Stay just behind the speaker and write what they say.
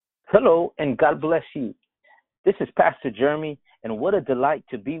Hello, and God bless you. This is Pastor Jeremy, and what a delight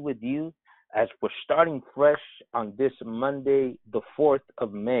to be with you as we're starting fresh on this Monday, the 4th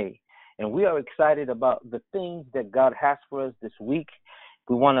of May. And we are excited about the things that God has for us this week.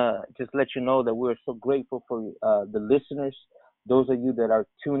 We want to just let you know that we're so grateful for the listeners, those of you that are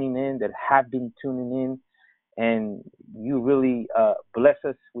tuning in, that have been tuning in, and you really bless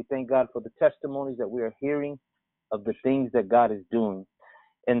us. We thank God for the testimonies that we are hearing of the things that God is doing.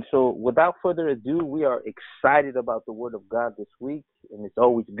 And so, without further ado, we are excited about the Word of God this week. And it's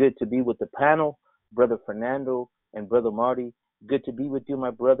always good to be with the panel, Brother Fernando and Brother Marty. Good to be with you,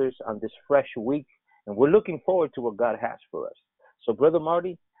 my brothers, on this fresh week. And we're looking forward to what God has for us. So, Brother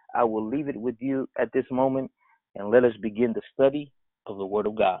Marty, I will leave it with you at this moment, and let us begin the study of the Word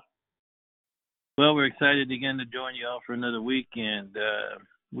of God. Well, we're excited again to join you all for another week. And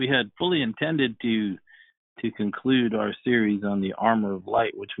we had fully intended to conclude our series on the armor of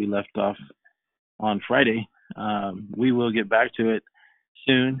light, which we left off on Friday. We will get back to it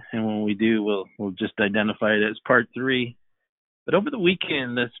soon, and when we do, we'll just identify it as part 3. But over the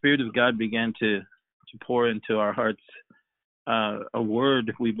weekend, the Spirit of God began to pour into our hearts a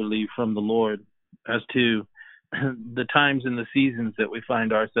word, we believe, from the Lord as to the times and the seasons that we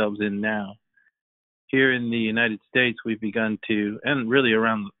find ourselves in now. Here in the United States, we've begun to, and really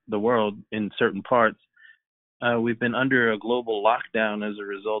around the world in certain parts, we've been under a global lockdown as a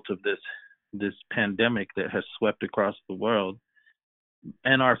result of this pandemic that has swept across the world.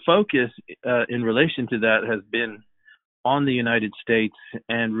 And our focus in relation to that has been on the United States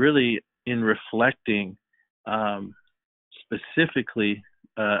and really in reflecting specifically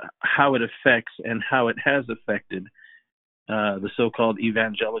how it affects and how it has affected the so-called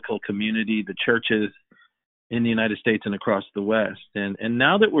evangelical community, the churches in the United States and across the West. And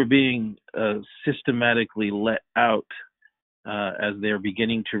now that we're being systematically let out as they're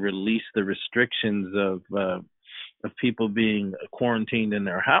beginning to release the restrictions of people being quarantined in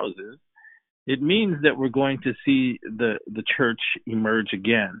their houses, it means that we're going to see the church emerge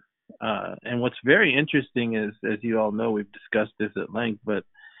again. And what's very interesting is, as you all know, we've discussed this at length, but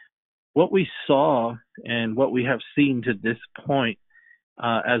what we saw and what we have seen to this point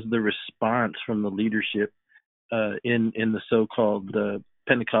as the response from the leadership in the so-called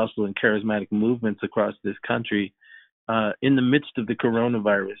Pentecostal and charismatic movements across this country in the midst of the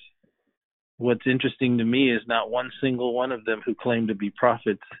coronavirus. What's interesting to me is not one single one of them who claimed to be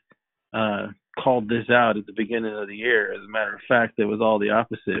prophets called this out at the beginning of the year. As a matter of fact, it was all the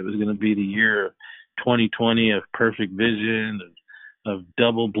opposite. It was going to be the year of 2020 of perfect vision, of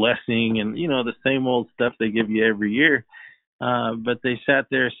double blessing, and, the same old stuff they give you every year. But they sat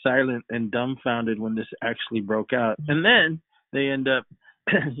there silent and dumbfounded when this actually broke out. And then they end up,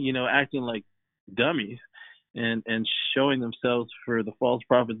 acting like dummies and showing themselves for the false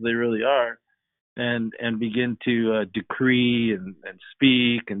prophets they really are and begin to decree and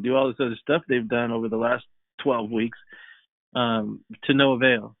speak and do all this other stuff they've done over the last 12 weeks to no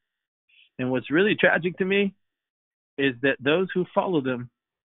avail. And what's really tragic to me is that those who follow them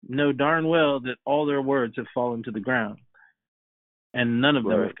know darn well that all their words have fallen to the ground. And none of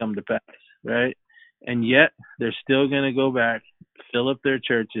them have come to pass, right? And yet they're still going to go back, fill up their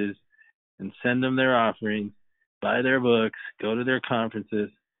churches, and send them their offerings, buy their books, go to their conferences.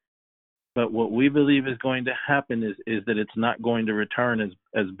 But what we believe is going to happen is that it's not going to return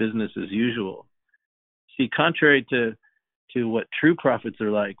as business as usual. See, contrary to what true prophets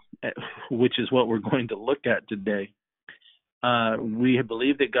are like, which is what we're going to look at today, we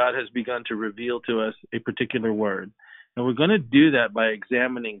believe that God has begun to reveal to us a particular word. And we're going to do that by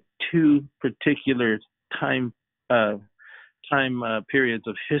examining 2 particular time periods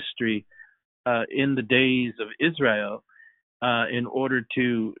of history in the days of Israel in order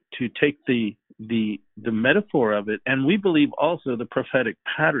to take the metaphor of it, and we believe also the prophetic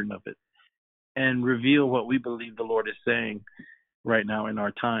pattern of it, and reveal what we believe the Lord is saying right now in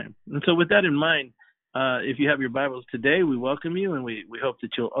our time. And so with that in mind, if you have your Bibles today, we welcome you, and we hope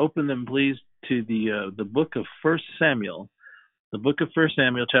that you'll open them, please, to the book of 1 Samuel, the book of 1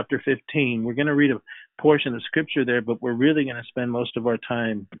 Samuel, chapter 15. We're going to read a portion of Scripture there, but we're really going to spend most of our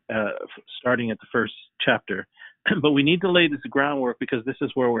time starting at the first chapter. But we need to lay this groundwork because this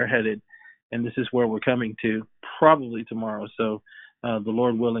is where we're headed, and this is where we're coming to probably tomorrow. So the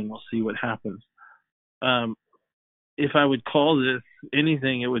Lord willing, we'll see what happens. If I would call this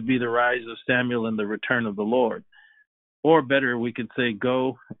anything, it would be the rise of Samuel and the return of the Lord. Or better, we could say,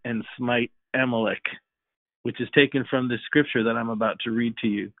 go and smite Amalek, which is taken from this scripture that I'm about to read to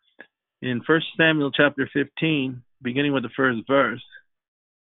you. In 1 Samuel chapter 15, beginning with the first verse,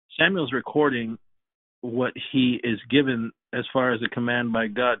 Samuel's recording what he is given as far as a command by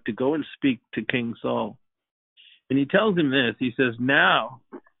God to go and speak to King Saul. And he tells him this. He says, "Now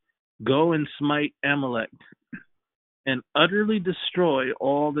go and smite Amalek and utterly destroy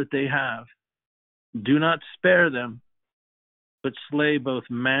all that they have. Do not spare them, but slay both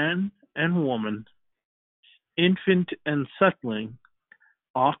man and woman, infant and suckling,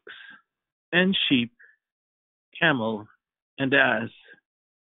 ox and sheep, camel and ass."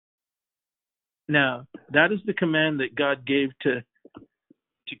 Now, that is the command that God gave to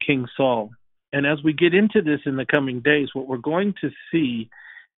King Saul. And as we get into this in the coming days, what we're going to see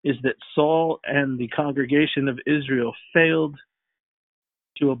is that Saul and the congregation of Israel failed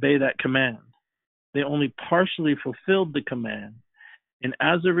to obey that command. They only partially fulfilled the command. And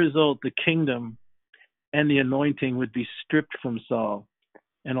as a result, the kingdom and the anointing would be stripped from Saul.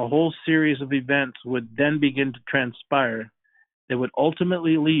 And a whole series of events would then begin to transpire that would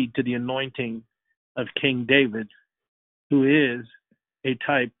ultimately lead to the anointing of King David, who is a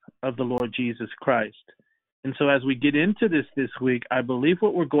type of the Lord Jesus Christ. And so as we get into this week, I believe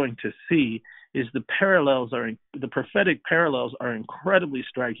what we're going to see is the prophetic parallels are incredibly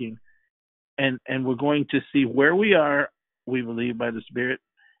striking. And we're going to see where we are, we believe by the Spirit,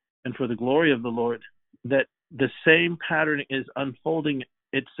 and for the glory of the Lord, that the same pattern is unfolding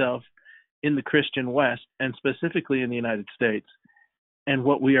itself in the Christian West, and specifically in the United States. And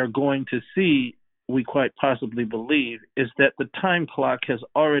what we are going to see, we quite possibly believe, is that the time clock has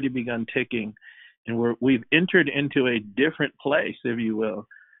already begun ticking, and we've entered into a different place, if you will,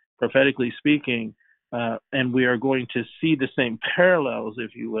 prophetically speaking, and we are going to see the same parallels,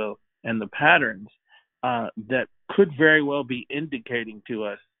 if you will, and the patterns that could very well be indicating to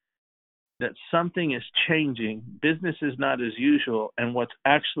us that something is changing. Business is not as usual, and what's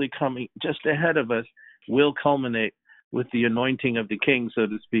actually coming just ahead of us will culminate with the anointing of the King, so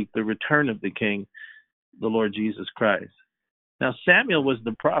to speak, the return of the King, the Lord Jesus Christ. Now, Samuel was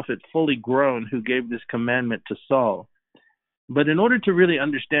the prophet fully grown who gave this commandment to Saul. But in order to really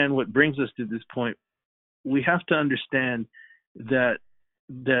understand what brings us to this point, we have to understand that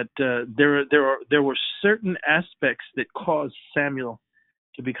there were certain aspects that caused Samuel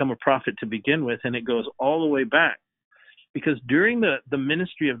to become a prophet to begin with, and it goes all the way back. Because during the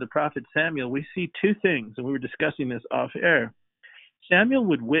ministry of the prophet Samuel, we see two things, and we were discussing this off air. Samuel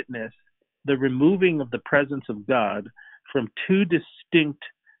would witness the removing of the presence of God from two distinct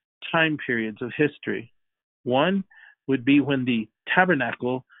time periods of history. One would be when the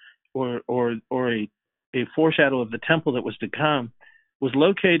tabernacle, or a foreshadow of the temple that was to come, was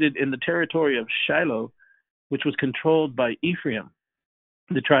located in the territory of Shiloh, which was controlled by Ephraim,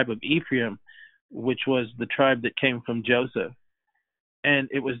 the tribe of Ephraim, which was the tribe that came from Joseph. And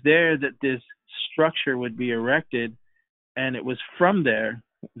it was there that this structure would be erected, and it was from there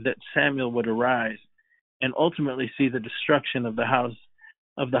that Samuel would arise and ultimately see the destruction of the house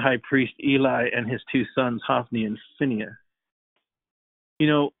of the high priest Eli and his two sons, Hophni and Phinehas. You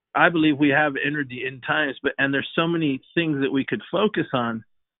know, I believe we have entered the end times, and there's so many things that we could focus on,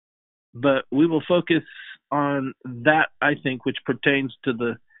 but we will focus on that, I think, which pertains to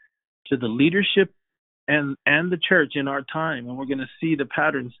the leadership and the church in our time. And we're going to see the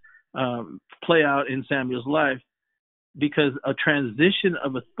patterns play out in Samuel's life, because a transition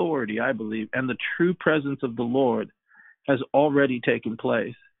of authority, I believe, and the true presence of the Lord has already taken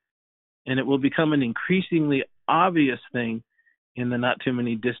place. And it will become an increasingly obvious thing in the not too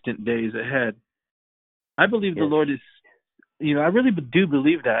many distant days ahead. I believe the Lord is, I really do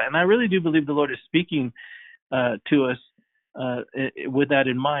believe that. And I really do believe the Lord is speaking to us with that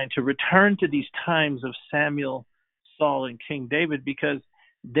in mind, to return to these times of Samuel, Saul, and King David, because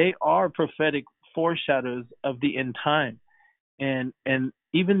they are prophetic foreshadows of the end time. And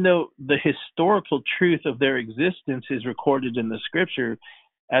even though the historical truth of their existence is recorded in the scripture,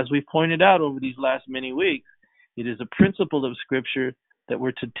 as we pointed out over these last many weeks, it is a principle of scripture that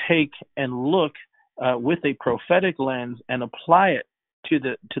we're to take and look with a prophetic lens and apply it to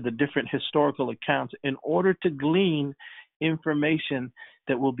the different historical accounts in order to glean information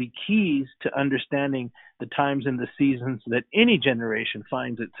that will be keys to understanding the times and the seasons that any generation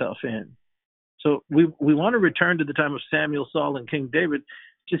finds itself in. So we want to return to the time of Samuel, Saul, and King David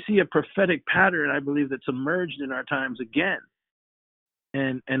to see a prophetic pattern, I believe, that's emerged in our times again,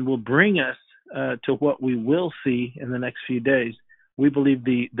 and will bring us to what we will see in the next few days. We believe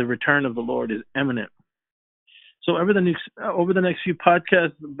the return of the Lord is imminent. So over the next few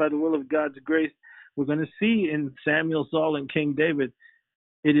podcasts, by the will of God's grace, we're going to see in Samuel, Saul, and King David,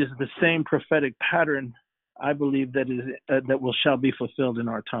 it is the same prophetic pattern, I believe, that shall be fulfilled in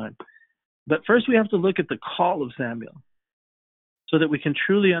our time. But first, we have to look at the call of Samuel. so that we can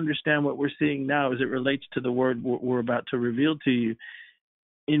truly understand what we're seeing now as it relates to the word we're about to reveal to you.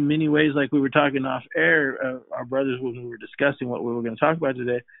 In many ways, like we were talking off air, our brothers, when we were discussing what we were going to talk about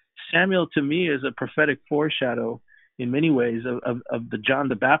today, Samuel to me is a prophetic foreshadow in many ways of the John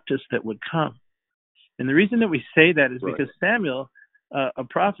the Baptist that would come. And the reason that we say that is because Samuel, a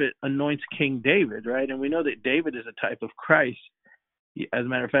prophet, anoints King David, right? And we know that David is a type of Christ. As a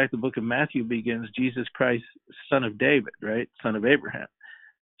matter of fact, the book of Matthew begins, Jesus Christ, son of David, right? Son of Abraham.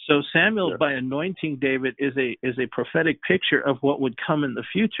 So Samuel, by anointing David, is a prophetic picture of what would come in the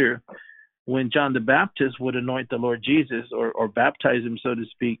future when John the Baptist would anoint the Lord Jesus or baptize him, so to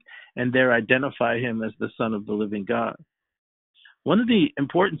speak, and there identify him as the Son of the living God. One of the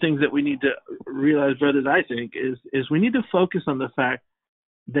important things that we need to realize, brothers, I think, is we need to focus on the fact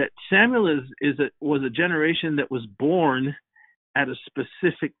that Samuel was a generation that was born at a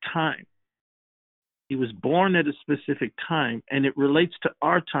specific time. He was born at a specific time, and it relates to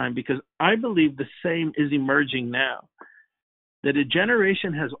our time because I believe the same is emerging now, that a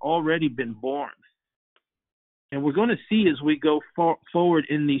generation has already been born. And we're going to see as we go forward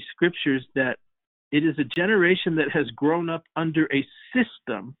in these scriptures that it is a generation that has grown up under a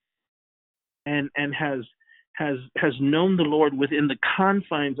system and has known the Lord within the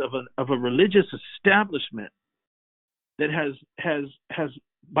confines of a religious establishment that has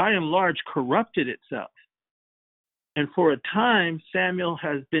by and large corrupted itself. And for a time, Samuel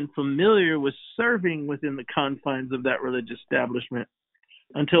has been familiar with serving within the confines of that religious establishment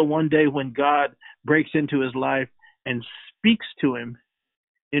until one day when God breaks into his life and speaks to him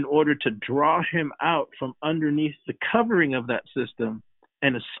in order to draw him out from underneath the covering of that system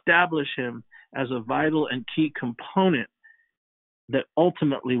and establish him as a vital and key component that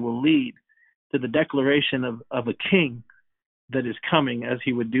ultimately will lead to the declaration of a king that is coming, as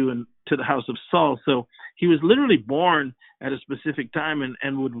he would do to the house of Saul. So he was literally born at a specific time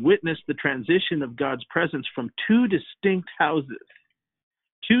and would witness the transition of God's presence from two distinct houses,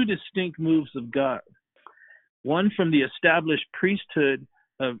 two distinct moves of God, one from the established priesthood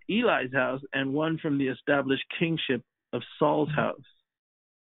of Eli's house and one from the established kingship of Saul's house.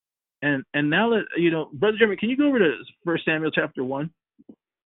 And now, Brother Jeremy, can you go over to 1 Samuel chapter 1?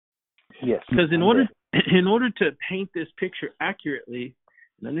 Yes. Because in order to paint this picture accurately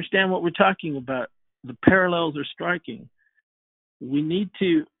and understand what we're talking about, the parallels are striking. We need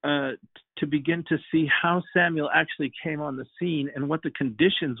to begin to see how Samuel actually came on the scene and what the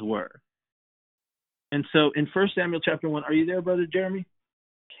conditions were. And so in 1 Samuel chapter 1, are you there, Brother Jeremy?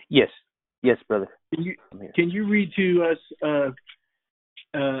 Yes, brother. Can you read to us,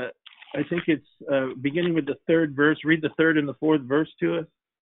 I think it's beginning with the third verse, read the third and the fourth verse to us?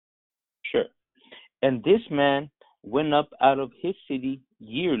 Sure. And this man went up out of his city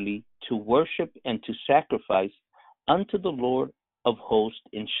yearly to worship and to sacrifice unto the Lord of hosts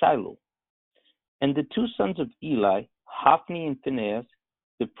in Shiloh. And the two sons of Eli, Hophni and Phinehas,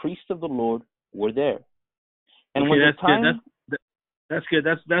 the priests of the Lord, were there. And when the time... That's good.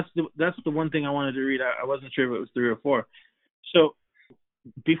 That's the one thing I wanted to read. I wasn't sure if it was 3 or 4. So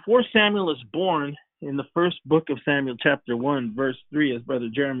before Samuel is born, in the first book of Samuel, chapter 1, verse 3, as Brother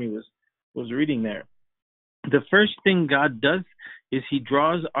Jeremy was reading there, the first thing God does is he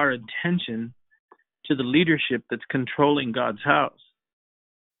draws our attention to the leadership that's controlling God's house.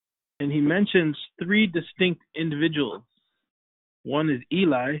 And he mentions 3 distinct individuals. One is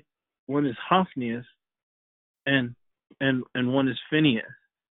Eli, one is Hophnius, and one is Phinehas.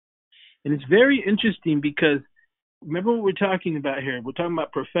 And it's very interesting because remember what we're talking about here. We're talking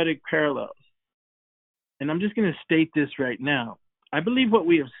about prophetic parallels. And I'm just going to state this right now. I believe what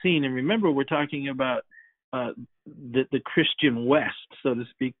we have seen, and remember we're talking about the Christian West, so to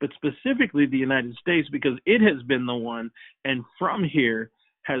speak, but specifically the United States, because it has been the one, and from here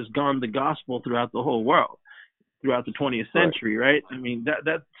has gone the gospel throughout the whole world, throughout the 20th century, right? I mean,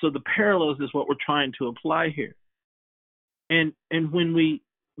 that so the parallels is what we're trying to apply here. And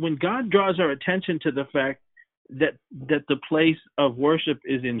when God draws our attention to the fact that the place of worship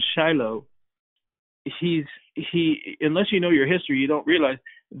is in Shiloh, he unless you know your history, you don't realize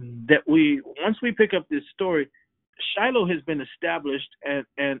that once we pick up this story, Shiloh has been established and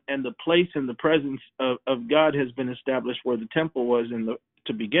the place and the presence of God has been established where the temple was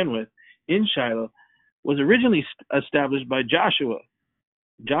to begin with in Shiloh, was originally established by Joshua.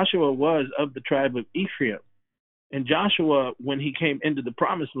 Joshua was of the tribe of Ephraim. And Joshua, when he came into the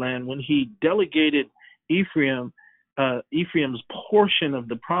promised land, when he delegated Ephraim's portion of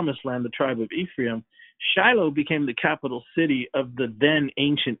the promised land, the tribe of Ephraim, Shiloh became the capital city of the then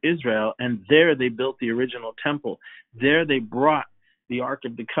ancient Israel, and there they built the original temple. There they brought the Ark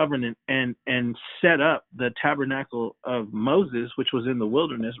of the Covenant and set up the tabernacle of Moses, which was in the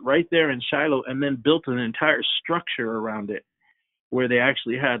wilderness, right there in Shiloh, and then built an entire structure around it where they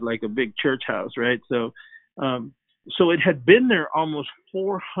actually had like a big church house, right? So it had been there almost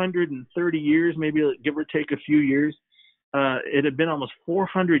 430 years, maybe give or take a few years. It had been almost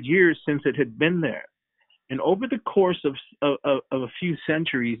 400 years since it had been there. And over the course of a few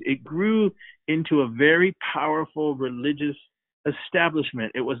centuries, it grew into a very powerful religious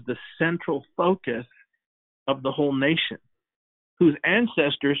establishment. It was the central focus of the whole nation, whose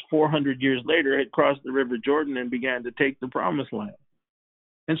ancestors 400 years later had crossed the River Jordan and began to take the Promised Land.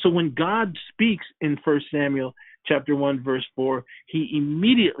 And so when God speaks in 1 Samuel chapter 1, verse 4, he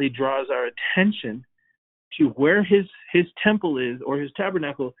immediately draws our attention to where his temple is, or his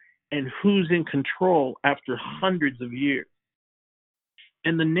tabernacle, and who's in control after hundreds of years.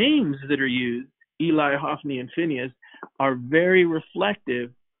 And the names that are used, Eli, Hophni, and Phinehas, are very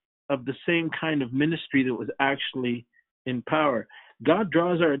reflective of the same kind of ministry that was actually in power. God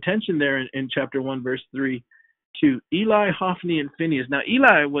draws our attention there in chapter 1, verse 3, to Eli, Hophni, and Phinehas. Now,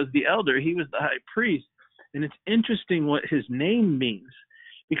 Eli was the elder. He was the high priest. And it's interesting what his name means,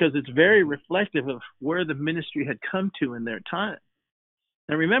 because it's very reflective of where the ministry had come to in their time.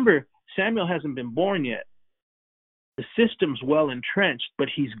 Now remember, Samuel hasn't been born yet. The system's well entrenched, but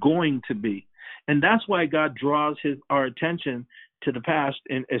he's going to be. And that's why God draws our attention to the past,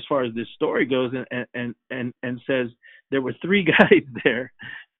 and as far as this story goes, and says there were three guys there,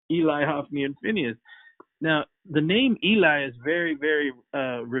 Eli, Hophni, and Phinehas. Now, the name Eli is very, very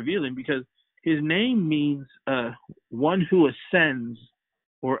revealing, because his name means one who ascends,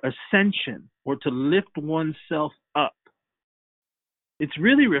 or ascension, or to lift oneself up. It's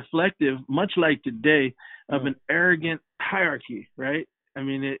really reflective, much like today, of an arrogant hierarchy, right? I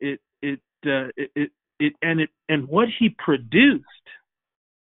mean, and what he produced,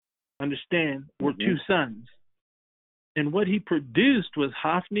 understand, were two sons, and what he produced was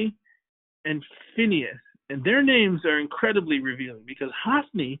Hophni and Phinehas, and their names are incredibly revealing, because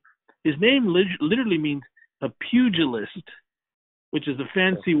Hophni, his name literally means a pugilist, which is a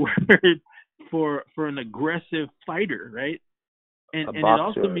fancy word for an aggressive fighter, right? And it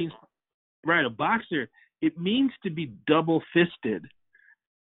also means, right, a boxer. It means to be double-fisted.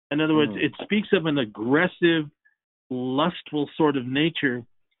 In other words, it speaks of an aggressive, lustful sort of nature.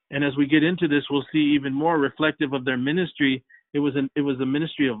 And as we get into this, we'll see even more reflective of their ministry. It was a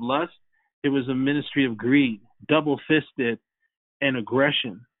ministry of lust. It was a ministry of greed, double-fisted, and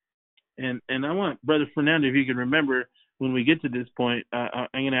aggression. And I want, Brother Fernando, if you can remember, when we get to this point, I'm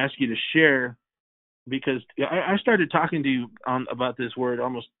going to ask you to share, because I started talking to you about this word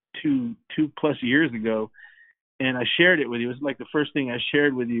almost two plus years ago, and I shared it with you. It was like the first thing I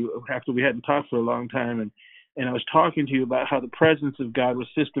shared with you after we hadn't talked for a long time, and I was talking to you about how the presence of God was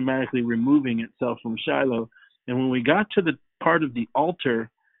systematically removing itself from Shiloh. And when we got to the part of the altar,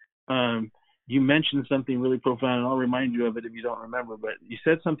 you mentioned something really profound, and I'll remind you of it if you don't remember, but you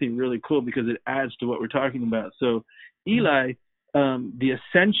said something really cool because it adds to what we're talking about. So Eli, the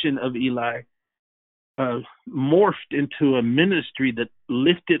ascension of Eli, morphed into a ministry that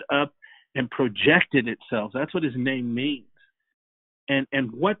lifted up and projected itself. That's what his name means.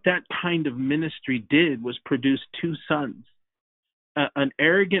 And what that kind of ministry did was produce two sons. An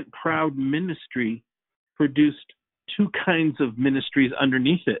arrogant, proud ministry produced two kinds of ministries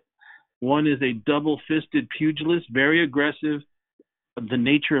underneath it. One is a double-fisted pugilist, very aggressive, of the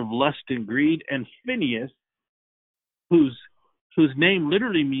nature of lust and greed, and Phinehas, whose name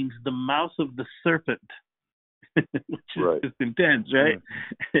literally means the mouth of the serpent, which is just intense, right?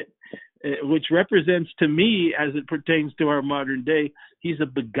 Which represents to me, as it pertains to our modern day, he's a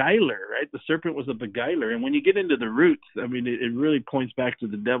beguiler, right? The serpent was a beguiler. And when you get into the roots, I mean, it really points back to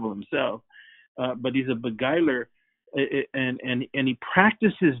the devil himself. But he's a beguiler, and he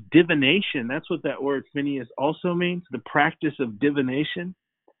practices divination. That's what that word Phinehas also means, the practice of divination.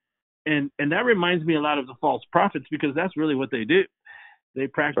 And that reminds me a lot of the false prophets, because that's really what they do. They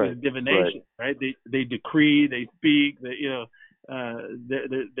practice divination, right? They decree, they speak, they're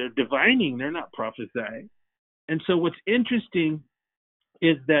divining, they're not prophesying. And so what's interesting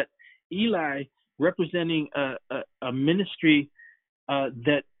is that Eli, representing a ministry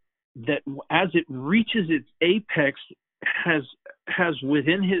that as it reaches its apex, has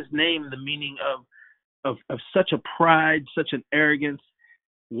within his name the meaning of such a pride, such an arrogance,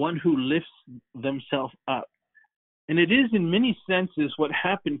 one who lifts themselves up. And it is in many senses what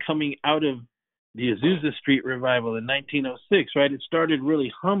happened coming out of the Azusa Street revival in 1906, right? It started really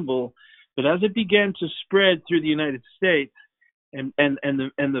humble, but as it began to spread through the United States, and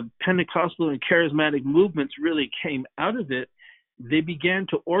the Pentecostal and charismatic movements really came out of it, they began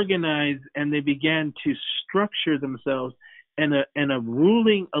to organize and they began to structure themselves, and a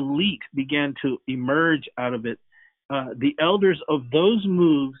ruling elite began to emerge out of it. The elders of those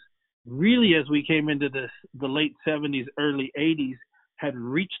moves, really, as we came into the late 70s, early 80s, had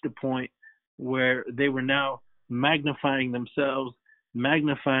reached a point where they were now magnifying themselves,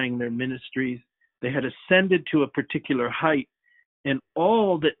 magnifying their ministries. They had ascended to a particular height, and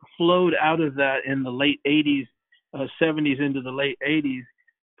all that flowed out of that in the late 80s, 70s into the late 80s,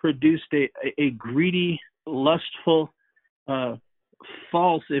 produced a greedy, lustful,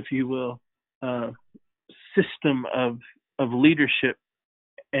 false, if you will, system of leadership,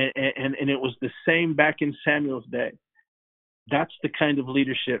 and it was the same back in Samuel's day. That's the kind of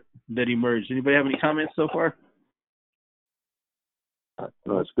leadership that emerged. Anybody have any comments so far?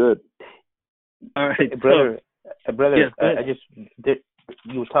 No, it's good. All right, Hey, brother. Yes,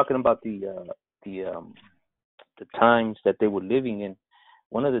 You were talking about the times that they were living in.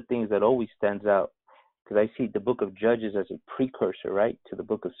 One of the things that always stands out, because I see the book of Judges as a precursor, right, to the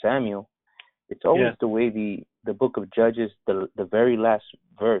book of Samuel. It's always the way the book of Judges, the very last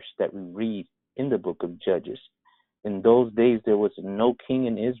verse that we read in the book of Judges. In those days, there was no king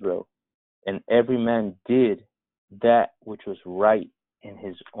in Israel, and every man did that which was right in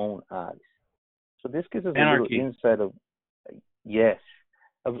his own eyes. So this gives us Anarchy. a little insight of,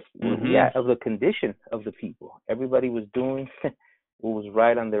 of the condition of the people. Everybody was doing what was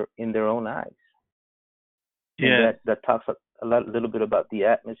right in their own eyes. Yeah. And that talks a little bit about the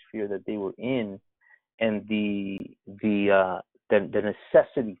atmosphere that they were in, and the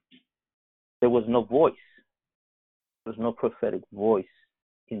necessity. There was no voice. There was no prophetic voice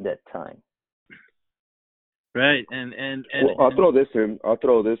in that time. Right, and Well, I'll throw this in.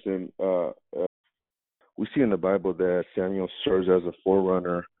 We see in the Bible that Samuel serves as a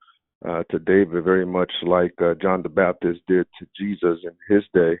forerunner to David, very much like John the Baptist did to Jesus in his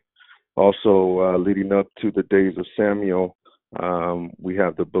day. Also, leading up to the days of Samuel, we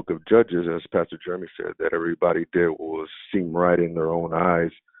have the book of Judges, as Pastor Jeremy said, that everybody did what was seem right in their own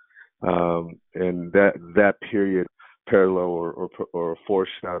eyes. And that period parallel or a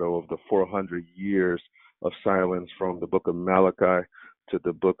foreshadow of the 400 years of silence from the book of Malachi to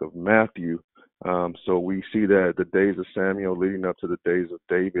the book of Matthew. So we see that the days of Samuel leading up to the days of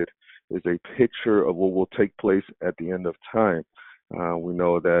David is a picture of what will take place at the end of time. We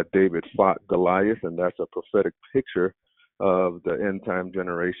know that David fought Goliath, and that's a prophetic picture of the end time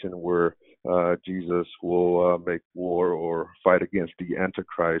generation where Jesus will make war or fight against the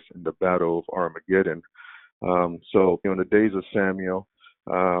Antichrist in the battle of Armageddon. So in the days of Samuel,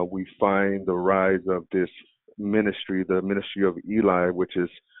 we find the rise of this ministry, the ministry of Eli, which has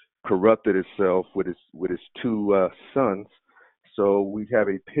corrupted itself with his two sons. So we have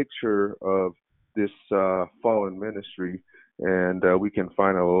a picture of this fallen ministry, and we can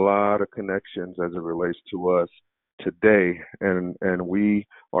find a lot of connections as it relates to us today, and we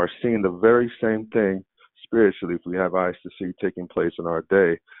are seeing the very same thing spiritually, if we have eyes to see, taking place in our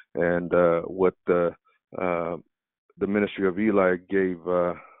day. And what the ministry of Eli gave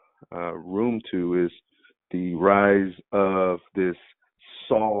room to is the rise of this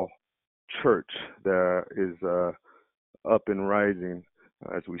Saul church that is up and rising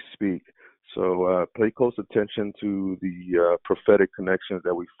as we speak. So pay close attention to the prophetic connections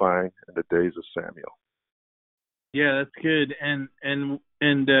that we find in the days of Samuel. Yeah, that's good, and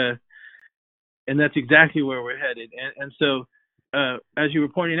that's exactly where we're headed. And so, as you were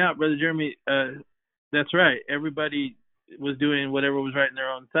pointing out, Brother Jeremy, that's right. Everybody was doing whatever was right in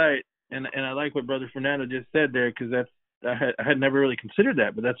their own sight, and I like what Brother Fernando just said there, because I had never really considered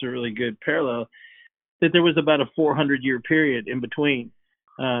that, but that's a really good parallel. That there was about a 400-year period in between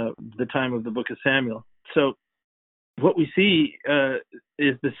the time of the Book of Samuel. So what we see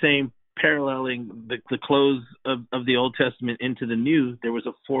is the same, paralleling the close of the Old Testament into the New. There was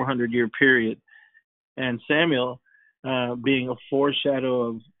a 400-year period, and Samuel, being a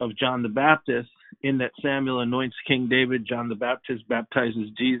foreshadow of John the Baptist, in that Samuel anoints King David, John the Baptist baptizes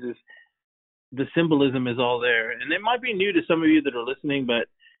Jesus. The symbolism is all there, and it might be new to some of you that are listening,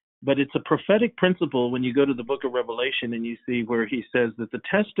 but it's a prophetic principle when you go to the book of Revelation and you see where he says that the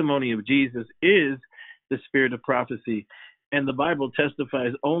testimony of Jesus is the spirit of prophecy, and the Bible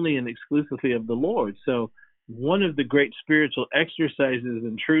testifies only and exclusively of the Lord. So one of the great spiritual exercises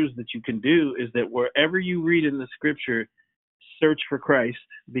and truths that you can do is that wherever you read in the scripture, search for Christ,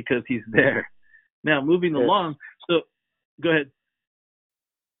 because he's there. Now, moving along, so go ahead.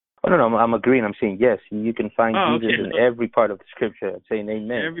 Oh, no, I'm agreeing. I'm saying yes. You can find Jesus in every part of the scripture. I'm saying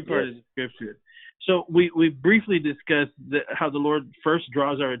amen. Every part of the scripture. So we briefly discussed how the Lord first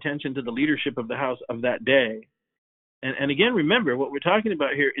draws our attention to the leadership of the house of that day. And again, remember, what we're talking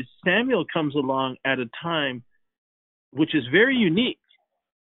about here is Samuel comes along at a time which is very unique,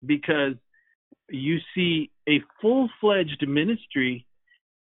 because you see a full-fledged ministry,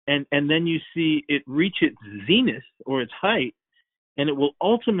 and then you see it reach its zenith or its height, and it will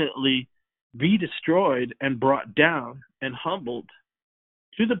ultimately be destroyed and brought down and humbled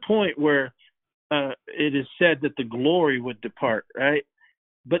to the point where it is said that the glory would depart, right?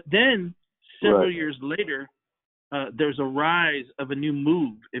 But then several years later, there's a rise of a new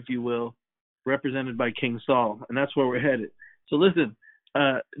move, if you will, represented by King Saul, and that's where we're headed. So listen,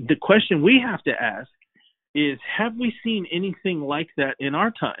 the question we have to ask is, have we seen anything like that in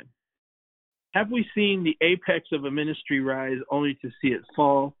our time? Have we seen the apex of a ministry rise only to see it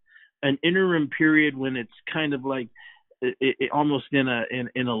fall? An interim period when it's kind of like it almost in a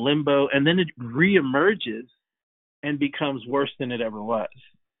limbo, and then it reemerges and becomes worse than it ever was.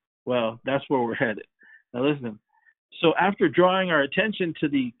 Well, that's where we're headed. Now listen, so after drawing our attention to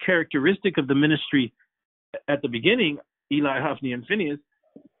the characteristic of the ministry at the beginning, Eli, Hophni, and Phinehas,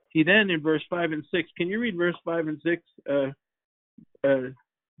 he then in verse 5 and 6, can you read verse 5 and 6,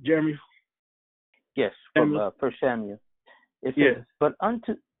 Jeremy? Yes, from 1 Samuel. It says, yes.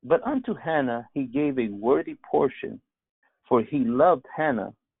 But unto Hannah he gave a worthy portion, for he loved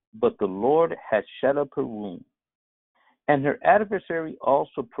Hannah, but the Lord had shut up her womb. And her adversary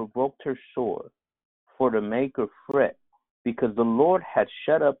also provoked her sore, for to make her fret, because the Lord had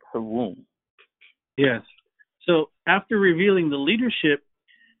shut up her womb. Yes. So after revealing the leadership,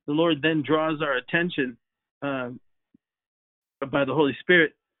 the Lord then draws our attention by the Holy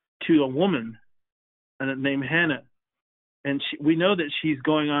Spirit to a woman named Hannah. And we know that she's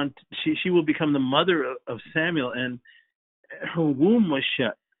going on, she will become the mother of Samuel, and her womb was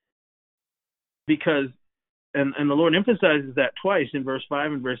shut. Because, and the Lord emphasizes that twice in verse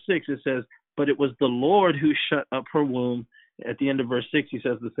 5 and verse 6. It says, but it was the Lord who shut up her womb. At the end of verse 6, he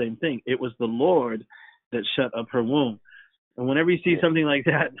says the same thing. It was the Lord that shut up her womb. And whenever you see something like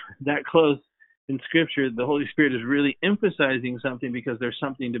that close in Scripture, the Holy Spirit is really emphasizing something, because there's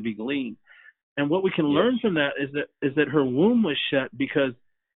something to be gleaned. And what we can learn from that is that her womb was shut because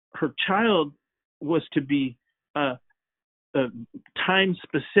her child was to be time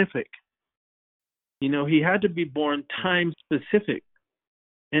specific. You know, he had to be born time specific.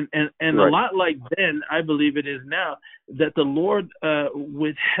 And a lot like then, I believe it is now, that the Lord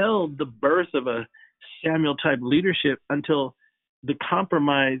withheld the birth of a Samuel-type leadership until the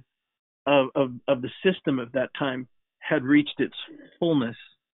compromise of the system at that time had reached its fullness.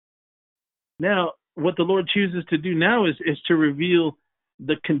 Now, what the Lord chooses to do now is to reveal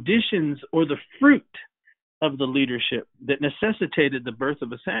the conditions or the fruit of the leadership that necessitated the birth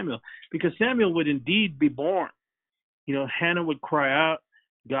of a Samuel, because Samuel would indeed be born. You know, Hannah would cry out,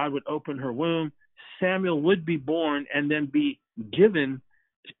 God would open her womb, Samuel would be born and then be given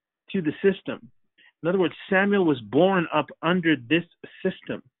to the system. In other words, Samuel was born up under this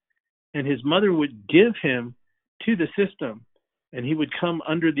system, and his mother would give him to the system, and he would come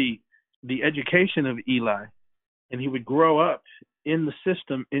under the education of Eli, and he would grow up in the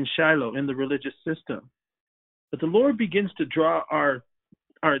system in Shiloh, in the religious system. But the Lord begins to draw our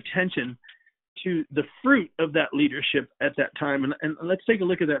attention to the fruit of that leadership at that time. And let's take a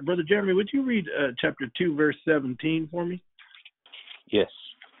look at that. Brother Jeremy, would you read chapter 2, verse 17 for me? Yes.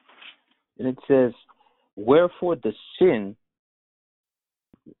 And it says, Wherefore the sin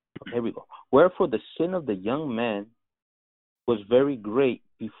of the young man was very great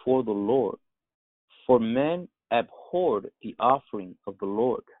before the Lord, for men abhorred the offering of the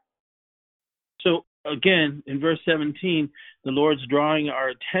Lord. So again, in verse 17, the Lord's drawing our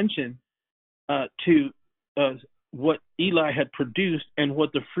attention to what Eli had produced and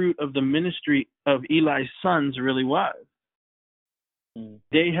what the fruit of the ministry of Eli's sons really was.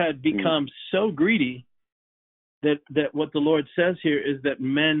 They had become so greedy that what the Lord says here is that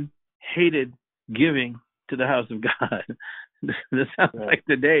men hated giving to the house of God. This sounds like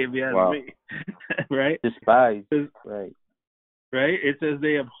today, if you ask me. Right? Despised. Right. Right? It says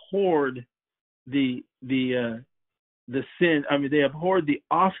they abhorred the sin. I mean, they abhorred the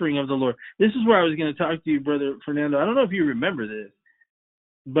offering of the Lord. This is where I was going to talk to you, Brother Fernando. I don't know if you remember this,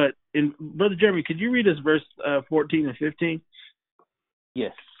 but Brother Jeremy, could you read us verse 14 and 15?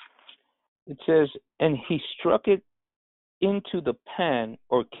 Yes. It says, And he struck it into the pan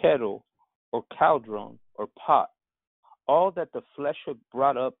or kettle or cauldron or pot. All that the flesh had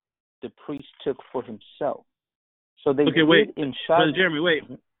brought up, the priest took for himself. So they did wait. in Shiloh. Brother Jeremy, wait.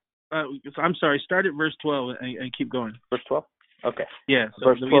 I'm sorry. Start at verse 12 and keep going. Verse 12? Okay. Yeah. So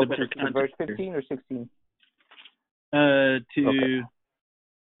verse 12 to verse 15 or 16? To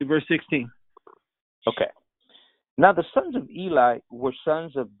verse 16. Okay. Now the sons of Eli were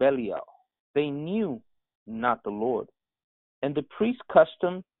sons of Belial. They knew not the Lord. And the priest's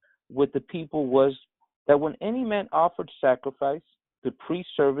custom with the people was that when any man offered sacrifice, the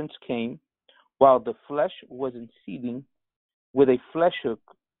priest's servants came while the flesh was in seething with a flesh hook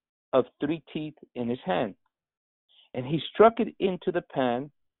of 3 teeth in his hand. And he struck it into the pan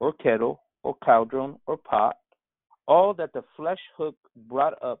or kettle or cauldron or pot. All that the flesh hook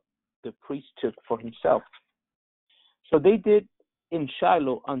brought up, the priest took for himself. So they did in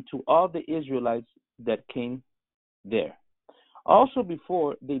Shiloh unto all the Israelites that came there. Also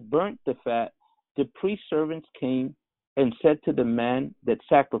before they burnt the fat, the priest's servants came and said to the man that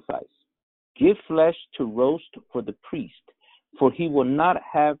sacrificed, Give flesh to roast for the priest, for he will not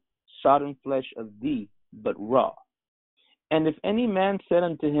have sodden flesh of thee, but raw. And if any man said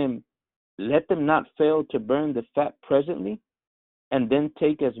unto him, Let them not fail to burn the fat presently, and then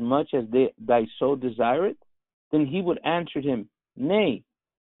take as much as thy soul desireth, then he would answer him, Nay,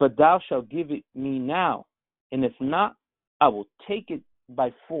 but thou shalt give it me now, and if not, I will take it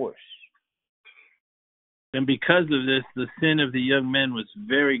by force. And because of this, the sin of the young men was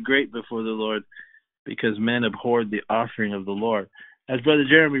very great before the Lord, because men abhorred the offering of the Lord. As Brother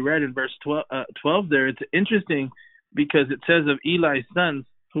Jeremy read in verse 12 there, it's interesting because it says of Eli's sons,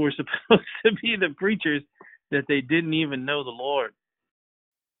 who were supposed to be the preachers, that they didn't even know the Lord.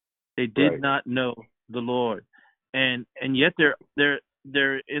 They did not know the Lord. And yet they're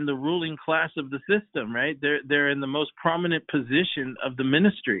in the ruling class of the system, right? They're in the most prominent position of the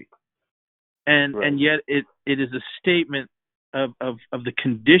ministry. And yet it is a statement of the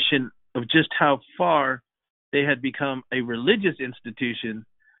condition of just how far they had become a religious institution,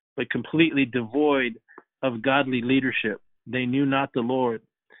 but completely devoid of godly leadership. They knew not the Lord.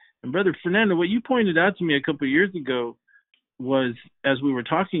 And Brother Fernando, what you pointed out to me a couple of years ago was, as we were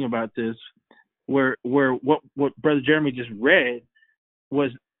talking about this, where what Brother Jeremy just read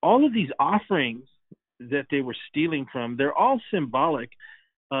was all of these offerings that they were stealing from, they're all symbolic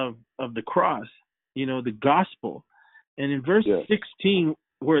of the cross, the gospel. And in verse 16,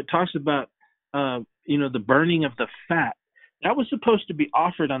 where it talks about, the burning of the fat, that was supposed to be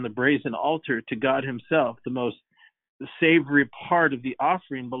offered on the brazen altar to God himself. The most savory part of the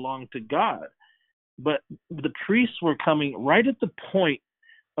offering belonged to God. But the priests were coming right at the point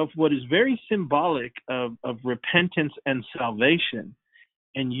of what is very symbolic of repentance and salvation,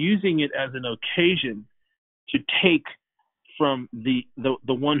 and using it as an occasion to take from the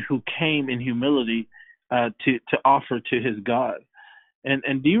one who came in humility to offer to his God.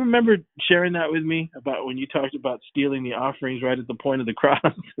 And do you remember sharing that with me about when you talked about stealing the offerings right at the point of the cross?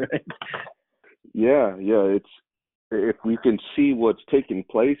 Right? Yeah. It's, if we can see what's taking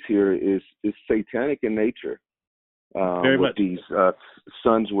place here is satanic in nature. What these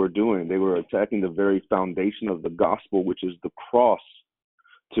sons were doing, they were attacking the very foundation of the gospel, which is the cross,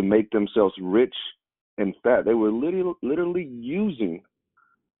 to make themselves rich and fat. They were literally using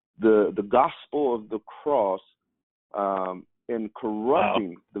the gospel of the cross and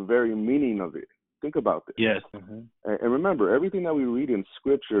corrupting the very meaning of it. Think about this. Yes. And remember, everything that we read in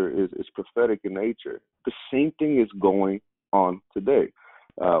Scripture is prophetic in nature. The same thing is going on today.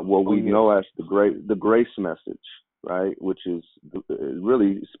 What we know as the grace message, right? Which is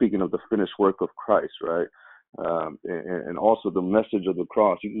really speaking of the finished work of Christ, right? And also the message of the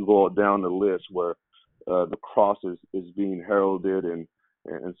cross. You can go down the list where the cross is being heralded and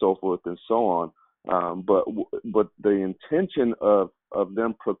so forth and so on. But the intention of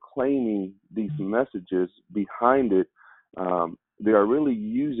them proclaiming these messages behind it, they are really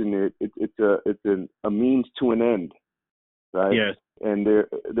using it. It's a means to an end, right? Yes. And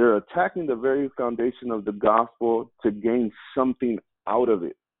they're attacking the very foundation of the gospel to gain something out of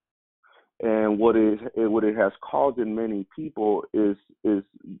it. And what it has caused in many people is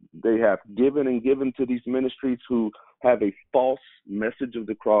they have given to these ministries who have a false message of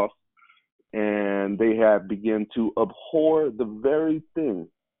the cross, and they have begun to abhor the very thing,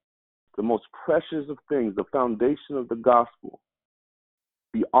 the most precious of things, the foundation of the gospel,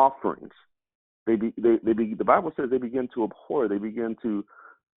 the offerings. The Bible says they begin to abhor. They begin to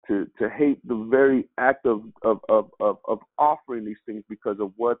hate the very act of offering these things because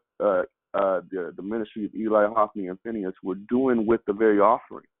of what the ministry of Eli, Hophni, and Phinehas were doing with the very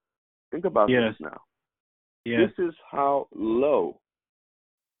offering. Think about this now. Yes. This is how low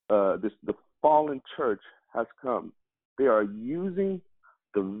the fallen church has come. They are using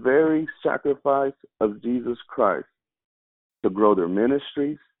the very sacrifice of Jesus Christ to grow their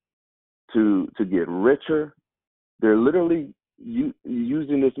ministries, to get richer. They're literally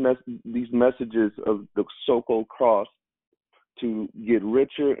using these messages of the so-called cross to get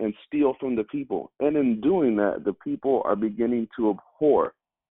richer and steal from the people. And in doing that, the people are beginning to abhor.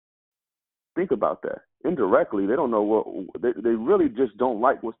 Think about that. Indirectly, they don't know what they really just don't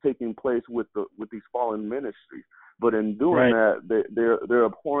like what's taking place with these fallen ministries. But in doing that, they're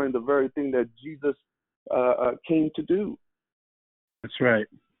abhorring the very thing that Jesus came to do. That's right.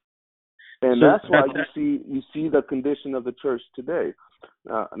 And so that's why you see the condition of the church today.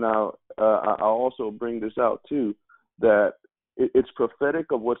 Now, I'll also bring this out too, that it's prophetic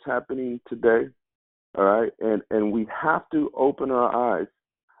of what's happening today. All right, and we have to open our eyes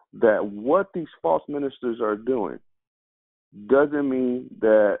that what these false ministers are doing doesn't mean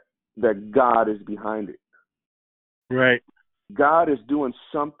that God is behind it. Right. God is doing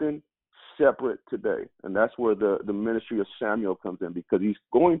something separate today, and that's where the ministry of Samuel comes in, because he's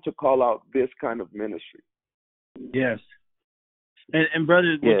going to call out this kind of ministry. Yes. And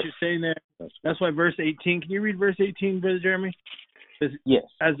brother, what you're saying there, that's why verse 18, can you read verse 18, Brother Jeremy? Yes.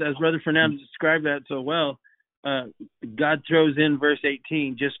 As Brother Fernando described that so well, God throws in verse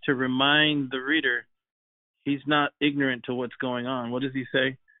 18 just to remind the reader he's not ignorant to what's going on. What does he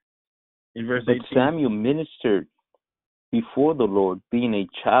say in verse 18? But Samuel ministered before the Lord, being a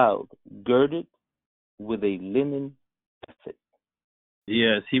child, girded with a linen ephod.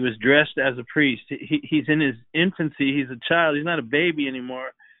 Yes, he was dressed as a priest. He's in his infancy. He's a child. He's not a baby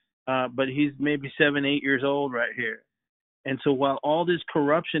anymore, but he's maybe 7, 8 years old right here. And so while all this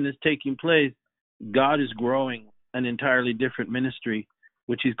corruption is taking place, God is growing an entirely different ministry,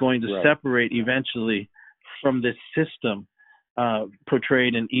 which he's going to separate eventually from this system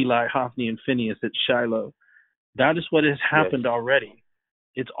portrayed in Eli, Hophni, and Phinehas at Shiloh. That is what has happened already.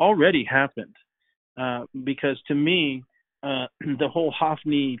 It's already happened. Because to me, the whole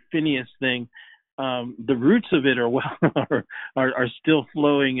Hophni Phinehas thing, the roots of it are still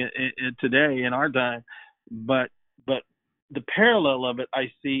flowing today in our time, but the parallel of it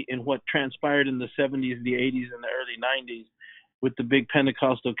I see in what transpired in the 70s, the 80s, and the early 90s with the big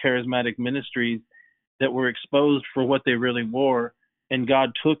Pentecostal charismatic ministries that were exposed for what they really were, and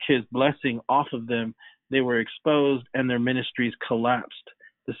God took his blessing off of them. They were exposed and their ministries collapsed.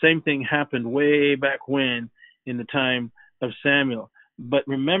 The same thing happened way back when in the time of Samuel. But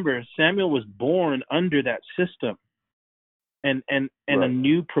remember, Samuel was born under that system, and a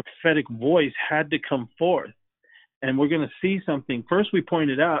new prophetic voice had to come forth. And we're going to see something. First, we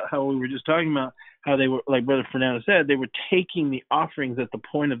pointed out how we were just talking about how they were, like Brother Fernando said, they were taking the offerings at the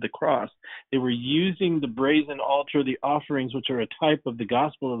point of the cross. They were using the brazen altar, the offerings, which are a type of the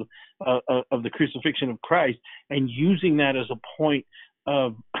gospel of the crucifixion of Christ, and using that as a point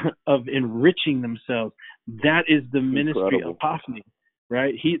of enriching themselves. That is the ministry of Hophni,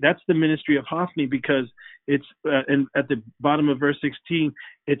 right? That's the ministry of Hophni, because it's and at the bottom of verse 16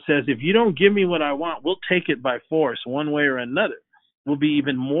 it says, if you don't give me what I want, we'll take it by force one way or another. We'll be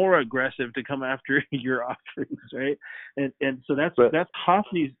even more aggressive to come after your offerings, right? And so that's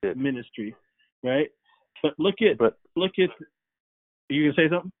Hophni's ministry, right? But look at you gonna say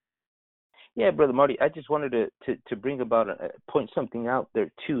something? Yeah, Brother Marty, I just wanted to bring about point something out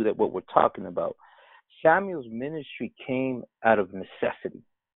there too, that what we're talking about. Samuel's ministry came out of necessity.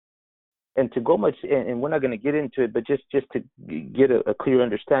 And to go much, and we're not going to get into it, but just to get a clear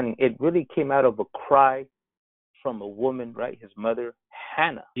understanding, it really came out of a cry from a woman, right? His mother,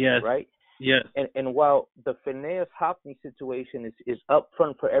 Hannah, right? Yes. And while the Phinehas Hophni situation is up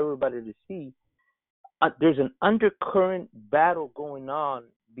front for everybody to see, there's an undercurrent battle going on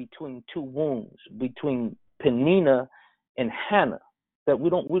between two wombs, between Peninnah and Hannah, that we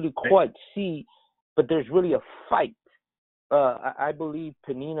don't really quite see, but there's really a fight. I believe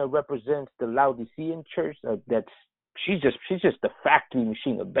Peninnah represents the Laodicean church. She's just the factory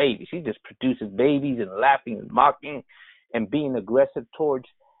machine of babies. She just produces babies and laughing and mocking and being aggressive towards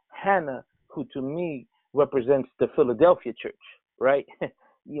Hannah, who to me represents the Philadelphia church, right?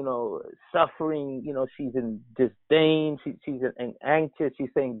 Suffering. She's in disdain. She's anxious. She's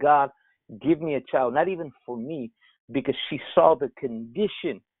saying, God, give me a child, not even for me, because she saw the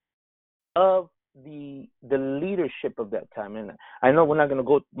condition of the leadership of that time. And I know we're not going to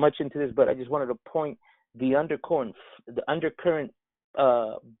go much into this, but I just wanted to point the undercurrent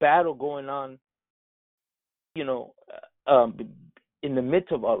battle going on, in the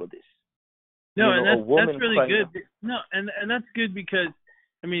midst of all of this. No, and that's really good. Out. No, and that's good, because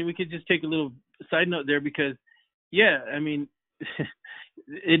we could just take a little side note there, because it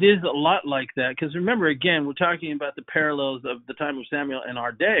is a lot like that. Because remember, again, we're talking about the parallels of the time of Samuel and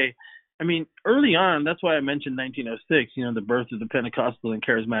our day. Early on, that's why I mentioned 1906, the birth of the Pentecostal and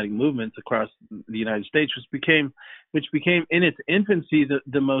charismatic movements across the United States, which became in its infancy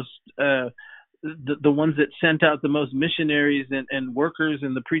the most the ones that sent out the most missionaries and workers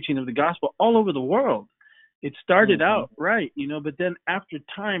in the preaching of the gospel all over the world. It started out right, but then after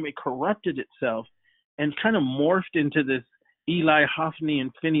time it corrupted itself and kind of morphed into this Eli, Hophni,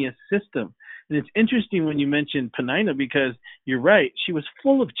 and Phinehas system. And it's interesting when you mentioned Peninnah, because you're right, she was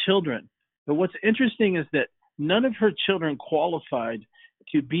full of children. But what's interesting is that none of her children qualified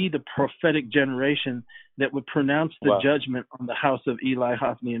to be the prophetic generation that would pronounce the judgment on the house of Eli,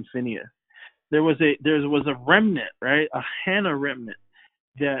 Hophni, and Phinehas. There was a remnant, right? A Hannah remnant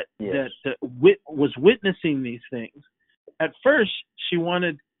that was witnessing these things. At first, she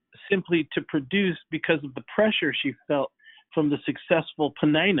wanted simply to produce because of the pressure she felt from the successful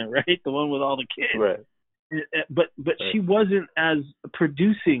Peninnah, right? The one with all the kids. Right. But she wasn't as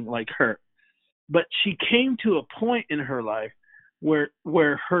producing like her. But she came to a point in her life where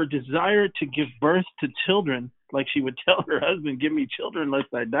her desire to give birth to children, like she would tell her husband, "Give me children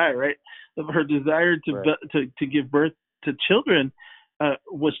lest I die," right? Her desire to give birth to children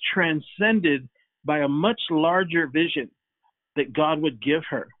was transcended by a much larger vision that God would give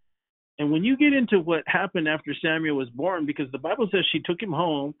her. And when you get into what happened after Samuel was born, because the Bible says she took him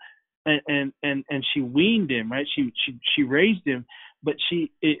home and she weaned him, right? She raised him. But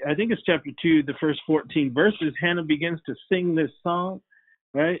I think it's chapter 2, the first 14 verses, Hannah begins to sing this song,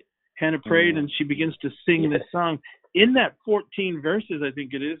 right? Hannah prayed and she begins to sing this song. In that 14 verses, I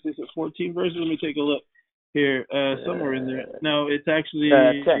think it is. Is it 14 verses? Let me take a look here. Somewhere in there. No, it's actually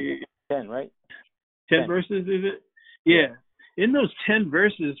 10, right? 10 verses, is it? Yeah. In those 10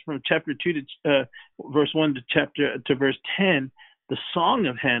 verses from chapter 2 to verse 1 to verse 10, the song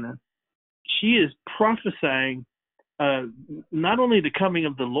of Hannah, she is prophesying not only the coming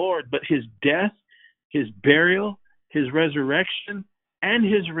of the Lord, but his death, his burial, his resurrection, and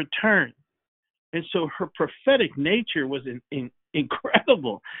his return. And so her prophetic nature was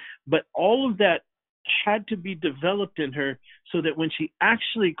incredible. But all of that had to be developed in her so that when she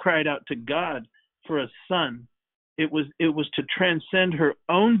actually cried out to God for a son, it was to transcend her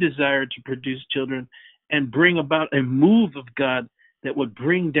own desire to produce children and bring about a move of God that would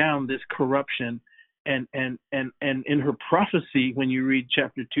bring down this corruption. And in her prophecy, when you read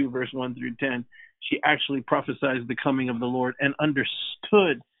chapter 2, verse 1 through 10, she actually prophesies the coming of the Lord and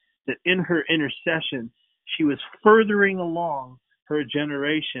understood that in her intercession, she was furthering along her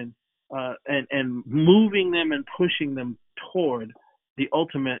generation and moving them and pushing them toward the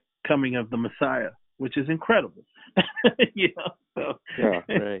ultimate coming of the Messiah, which is incredible. So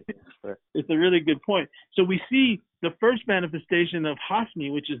it's a really good point. So we see the first manifestation of Hophni,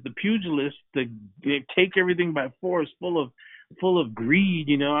 which is the pugilist, they take everything by force, full of greed.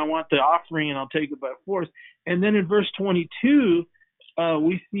 I want the offering and I'll take it by force. And then in verse 22,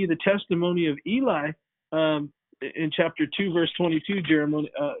 we see the testimony of Eli in chapter 2, verse 22,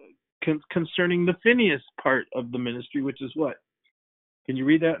 Jeremiah, concerning the Phinehas part of the ministry, which is what? Can you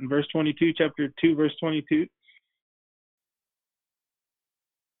read that in verse 22, chapter 2, verse 22?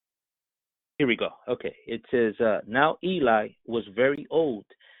 Here we go. Okay. It says, now Eli was very old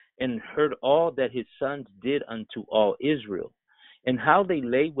and heard all that his sons did unto all Israel, and how they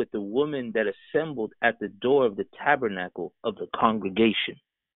lay with the woman that assembled at the door of the tabernacle of the congregation.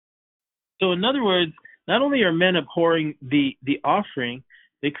 So in other words, not only are men abhorring the offering,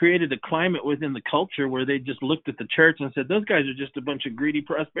 they created a climate within the culture where they just looked at the church and said, those guys are just a bunch of greedy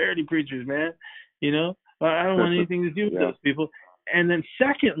prosperity preachers, man. I don't want anything to do with those people. And then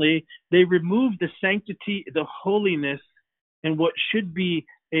secondly, they removed the sanctity, the holiness, and what should be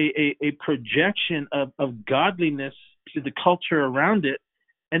a projection of godliness to the culture around it.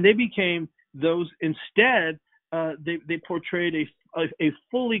 And they became those, instead, they portrayed a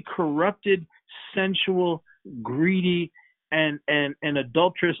fully corrupted, sensual, greedy, and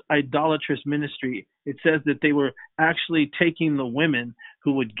idolatrous ministry. It says that they were actually taking the women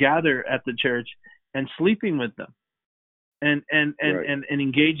who would gather at the church and sleeping with them. And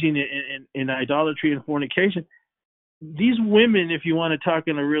engaging in idolatry and fornication. These women, if you want to talk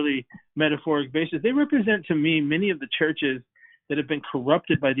on a really metaphoric basis, they represent to me many of the churches that have been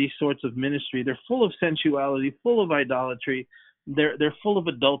corrupted by these sorts of ministry. They're full of sensuality, full of idolatry. They're full of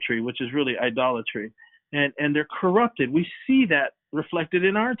adultery, which is really idolatry, and they're corrupted. We see that reflected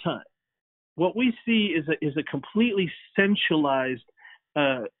in our time. What we see is a completely sensualized,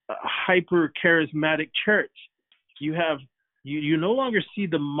 hyper charismatic church. You no longer see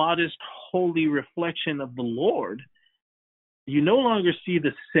the modest, holy reflection of the Lord. You no longer see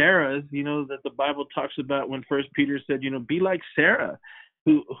the Sarahs, that the Bible talks about when First Peter said, be like Sarah,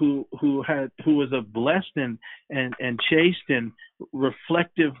 who was a blessed and chaste and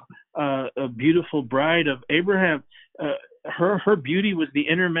reflective, a beautiful bride of Abraham. her beauty was the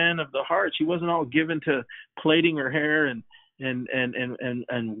inner man of the heart. She wasn't all given to plaiting her hair and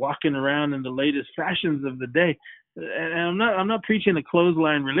walking around in the latest fashions of the day. And I'm not preaching a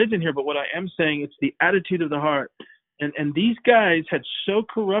clothesline religion here, but what I am saying, it's the attitude of the heart. And these guys had so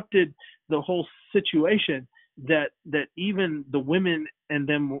corrupted the whole situation that even the women and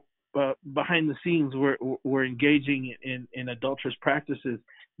them behind the scenes were engaging in adulterous practices.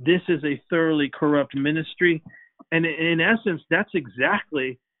 This is a thoroughly corrupt ministry, and in essence, that's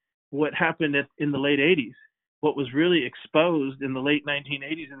exactly what happened in the late 80s. What was really exposed in the late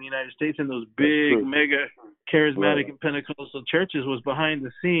 1980s in the United States in those big, mega charismatic and Pentecostal churches was behind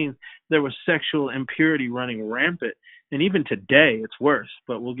the scenes. There was sexual impurity running rampant. And even today, it's worse,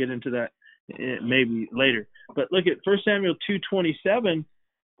 but we'll get into that maybe later. But look at 1 Samuel 2:27.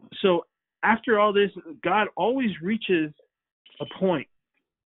 So after all this, God always reaches a point.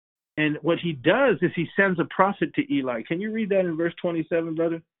 And what he does is he sends a prophet to Eli. Can you read that in verse 27,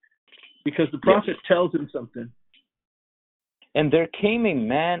 brother? Because the prophet tells him something. And there came a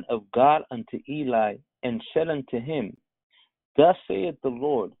man of God unto Eli, and said unto him, Thus saith the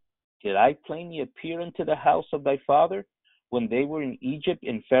Lord, Did I plainly appear unto the house of thy father, when they were in Egypt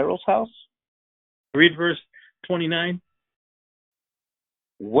in Pharaoh's house? Read verse 29.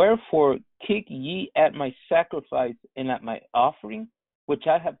 Wherefore kick ye at my sacrifice and at my offering, which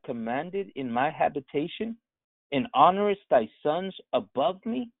I have commanded in my habitation, and honorest thy sons above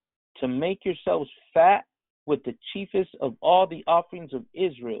me, to make yourselves fat with the chiefest of all the offerings of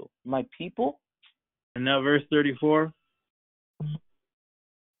Israel, my people? And now verse 34.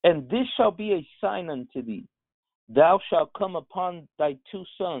 And this shall be a sign unto thee. Thou shalt come upon thy two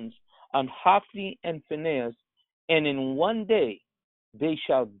sons, on Hophni and Phinehas, and in one day they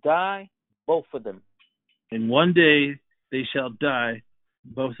shall die, both of them. In one day they shall die,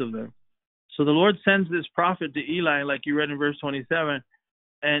 both of them. So the Lord sends this prophet to Eli, like you read in verse 27,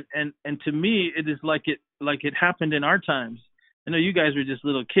 and to me it is like it happened in our times. I know you guys were just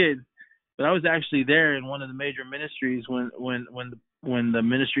little kids, but I was actually there in one of the major ministries when the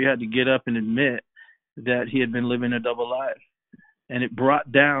ministry had to get up and admit that he had been living a double life, and it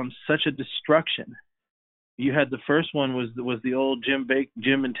brought down such a destruction. You had the first one was the old Jim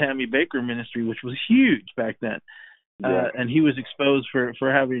and Tammy Baker ministry, which was huge back then, and he was exposed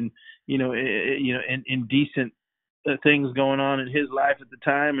for having indecent things going on in his life at the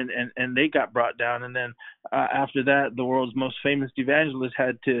time, and they got brought down. And then after that, the world's most famous evangelist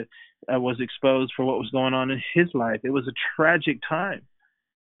was exposed for what was going on in his life. It was a tragic time,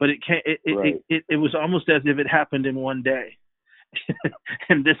 but it was almost as if it happened in one day.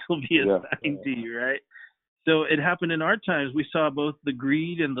 And this will be a sign to you, right? So it happened in our times. We saw both the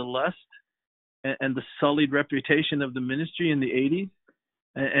greed and the lust and the sullied reputation of the ministry in the 80s,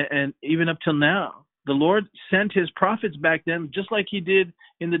 and even up till now. The Lord sent his prophets back then, just like he did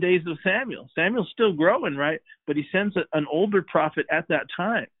in the days of Samuel. Samuel's still growing, right? But he sends an older prophet at that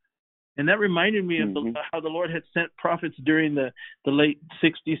time. And that reminded me of how the Lord had sent prophets during the late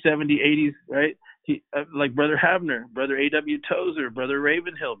 60s, 70s, 80s, right? Like Brother Havner, Brother A.W. Tozer, Brother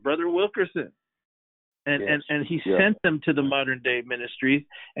Ravenhill, Brother Wilkerson. And he sent them to the modern day ministries,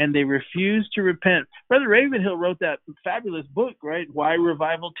 and they refused to repent. Brother Ravenhill wrote that fabulous book, right? Why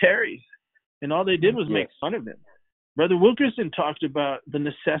Revival Tarries. And all they did was make fun of him. Brother Wilkerson talked about the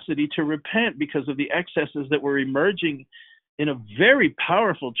necessity to repent because of the excesses that were emerging in a very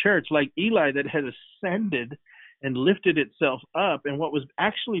powerful church like Eli that had ascended and lifted itself up. And what was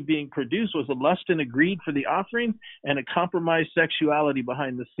actually being produced was a lust and a greed for the offering and a compromised sexuality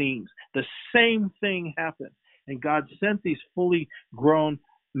behind the scenes. The same thing happened. And God sent these fully grown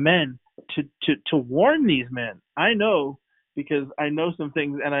men to warn these men. I know, because I know some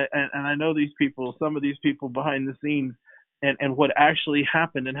things, and I know these people, some of these people behind the scenes, and what actually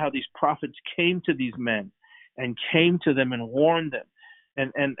happened, and how these prophets came to these men and came to them and warned them.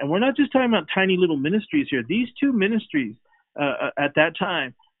 And we're not just talking about tiny little ministries here. These two ministries at that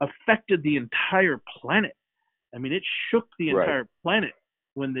time affected the entire planet. I mean, it shook the entire planet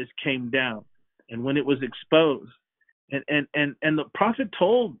when this came down and when it was exposed. And the prophet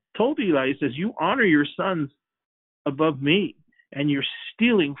told Eli, he says, you honor your sons above me, and you're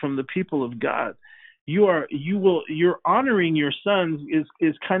stealing from the people of God. You're honoring your sons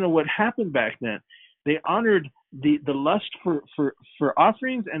is kind of what happened back then. They honored the lust for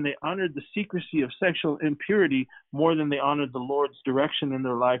offerings, and they honored the secrecy of sexual impurity more than they honored the Lord's direction in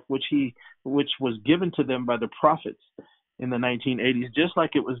their life, which was given to them by the prophets in the 1980s, just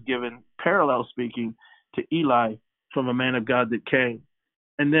like it was given, parallel speaking, to Eli from a man of God that came.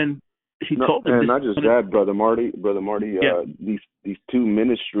 And then he told them. And not just that, Brother Marty, these two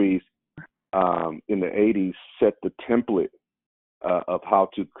ministries in the 80s set the template of how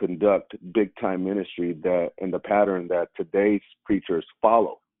to conduct big time ministry and the pattern that today's preachers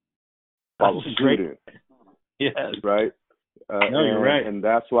follow suit in. Yes. Right? No, you're right. And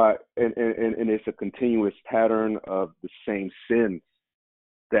that's why, and it's a continuous pattern of the same sins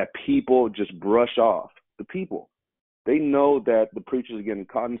that people just brush off. The people, they know that the preachers are getting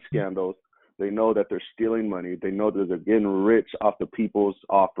caught in scandals. They know that they're stealing money. They know that they're getting rich off the people's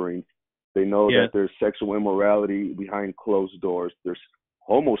offerings. They know that there's sexual immorality behind closed doors. There's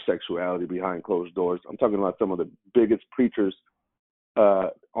homosexuality behind closed doors. I'm talking about some of the biggest preachers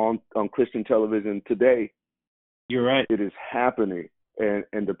on Christian television today. You're right. It is happening,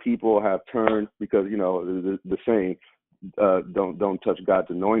 and the people have turned because the saying, don't touch God's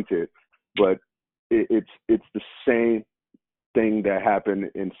anointed, but it's the same thing that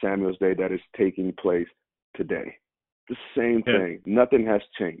happened in Samuel's day that is taking place today. The same thing. Nothing has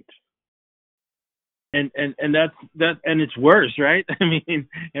changed. And that's and it's worse, right? I mean,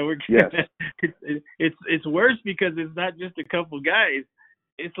 and we're it's worse because it's not just a couple guys.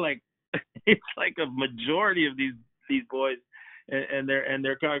 It's like a majority of these boys and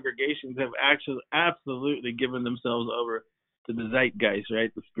their congregations have actually absolutely given themselves over to the zeitgeist,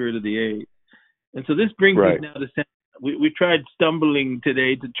 right? The spirit of the age. And so this brings us now to we tried stumbling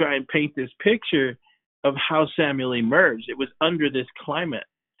today to try and paint this picture of how Samuel emerged. It was under this climate.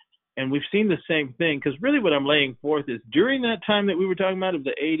 And we've seen the same thing, because really what I'm laying forth is during that time that we were talking about of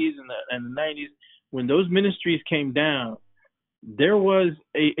the 80s and the 90s, when those ministries came down, there was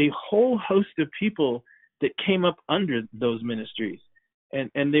a whole host of people that came up under those ministries.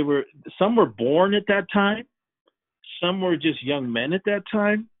 And some were born at that time, some were just young men at that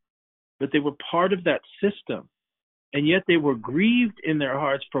time, but they were part of that system. And yet they were grieved in their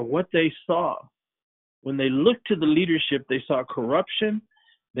hearts for what they saw. When they looked to the leadership, they saw corruption,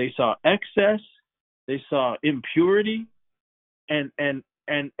 they saw excess, they saw impurity, and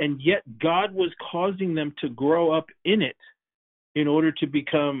yet God was causing them to grow up in it in order to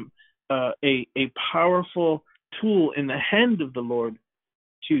become a powerful tool in the hand of the Lord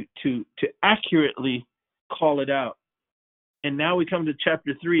to accurately call it out. And now we come to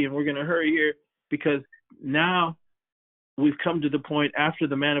chapter 3, and we're going to hurry here because now we've come to the point after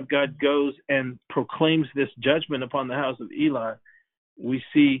the man of God goes and proclaims this judgment upon the house of Eli. We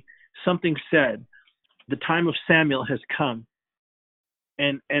see something said. The time of Samuel has come,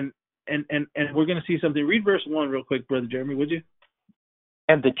 and we're going to see something. Read verse 1 real quick, Brother Jeremy, would you?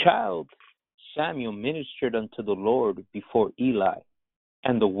 And the child Samuel ministered unto the Lord before Eli,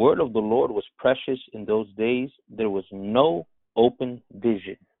 and the word of the Lord was precious in those days. There was no open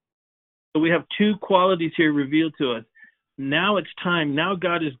vision. So we have two qualities here revealed to us. Now it's time. Now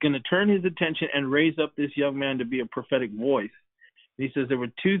God is going to turn his attention and raise up this young man to be a prophetic voice. He says there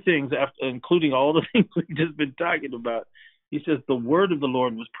were two things, including all the things we've just been talking about. He says the word of the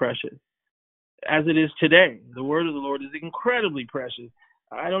Lord was precious. As it is today, the word of the Lord is incredibly precious.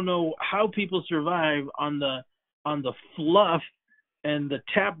 I don't know how people survive on the fluff and the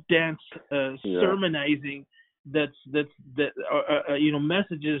tap dance sermonizing messages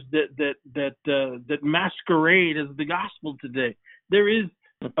that masquerade as the gospel today. There is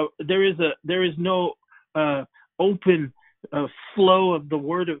no open flow of the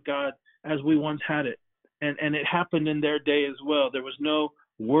word of God as we once had it, and it happened in their day as well. There was no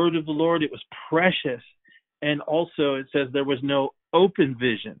word of the Lord. It was precious, and also it says there was no open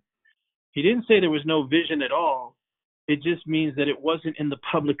vision. He didn't say there was no vision at all. It just means that it wasn't in the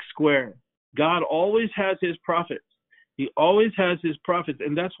public square. God always has his prophets. He always has his prophets.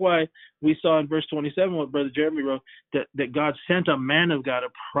 And that's why we saw in verse 27, what Brother Jeremy wrote, that God sent a man of God,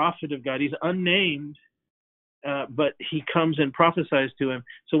 a prophet of God. He's unnamed, but he comes and prophesies to him.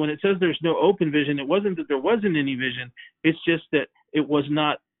 So when it says there's no open vision, it wasn't that there wasn't any vision. It's just that it was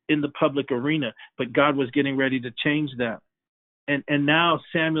not in the public arena. But God was getting ready to change that. And now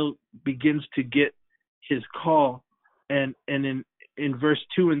Samuel begins to get his call. And in verse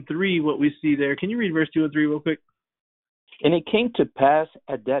 2 and 3, what we see there, can you read verse 2 and 3 real quick? And it came to pass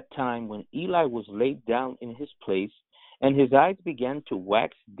at that time when Eli was laid down in his place, and his eyes began to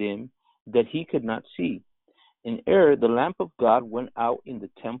wax dim, that he could not see. And ere the lamp of God went out in the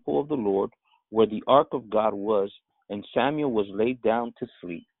temple of the Lord, where the ark of God was, and Samuel was laid down to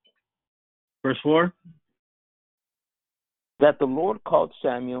sleep. Verse 4. That the Lord called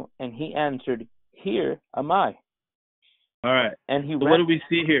Samuel, and he answered, Here am I. All right. And he so what do we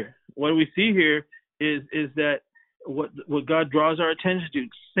see here? What do we see here is that what God draws our attention to,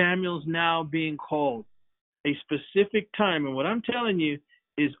 Samuel's now being called, a specific time. And what I'm telling you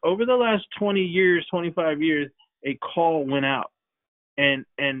is over the last 20 years, 25 years, a call went out. And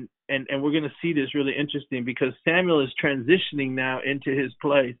and we're going to see this really interesting because Samuel is transitioning now into his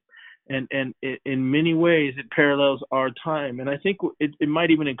place. And in many ways, it parallels our time. And I think it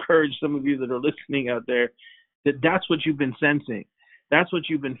might even encourage some of you that are listening out there that that's what you've been sensing. That's what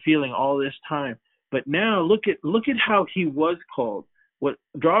you've been feeling all this time. But now look at how he was called.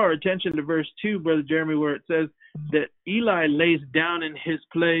 Draw our attention to verse 2, Brother Jeremy, where it says that Eli lays down in his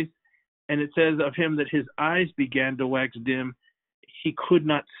place, and it says of him that his eyes began to wax dim. He could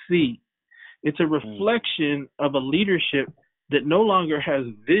not see. It's a reflection of a leadership that no longer has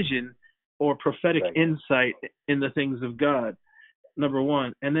vision or prophetic insight in the things of God, number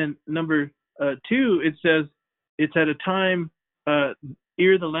one. And then number 2, it says, it's at a time,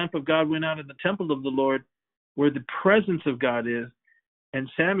 ere the lamp of God went out in the temple of the Lord, where the presence of God is, and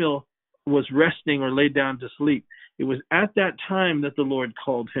Samuel was resting or laid down to sleep. It was at that time that the Lord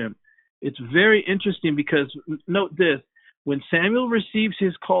called him. It's very interesting because, note this, when Samuel receives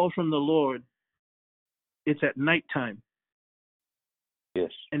his call from the Lord, it's at nighttime.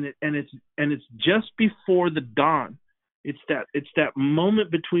 Yes. And it's just before the dawn. It's that moment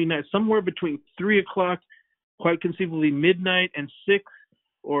between that, somewhere between 3 o'clock, quite conceivably midnight, and 6,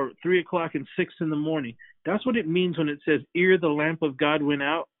 or 3 o'clock and 6 in the morning. That's what it means when it says, ere the lamp of God went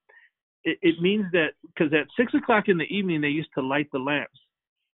out. It means that, because at 6 o'clock in the evening, they used to light the lamps.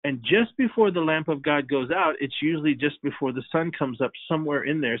 And just before the lamp of God goes out, it's usually just before the sun comes up, somewhere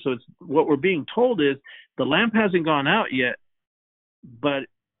in there. So it's what we're being told is the lamp hasn't gone out yet, but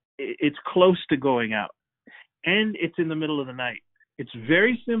it's close to going out. And it's in the middle of the night. It's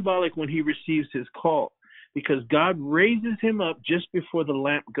very symbolic when he receives his call, because God raises him up just before the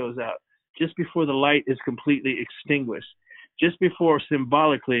lamp goes out, just before the light is completely extinguished, just before,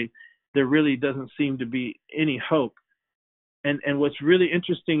 symbolically, there really doesn't seem to be any hope. And what's really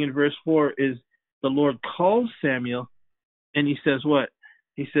interesting in verse 4 is the Lord calls Samuel, and he says what?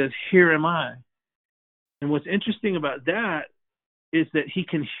 He says, here am I. And what's interesting about that is that he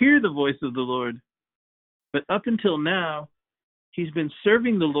can hear the voice of the Lord, but up until now, he's been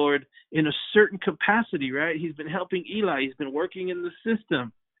serving the Lord in a certain capacity, right? He's been helping Eli. He's been working in the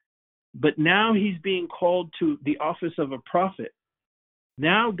system. But now he's being called to the office of a prophet.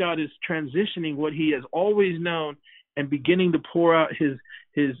 Now God is transitioning what he has always known and beginning to pour out his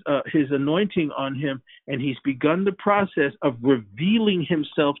anointing on him. And he's begun the process of revealing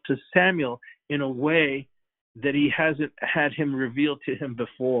himself to Samuel in a way that he hasn't had him revealed to him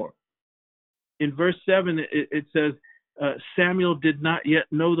before. In verse 7, it says, Samuel did not yet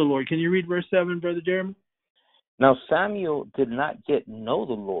know the Lord. Can you read verse 7, Brother Jeremy? Now Samuel did not yet know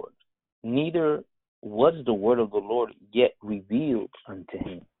the Lord, neither was the word of the Lord yet revealed unto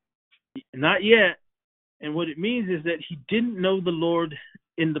him. Not yet. And what it means is that he didn't know the Lord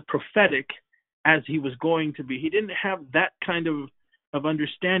in the prophetic as he was going to be. He didn't have that kind of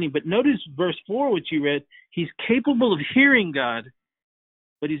understanding. But notice verse 4, which you read, he's capable of hearing God,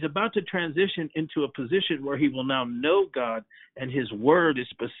 but he's about to transition into a position where he will now know God, and his word is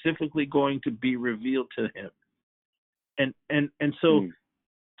specifically going to be revealed to him. And so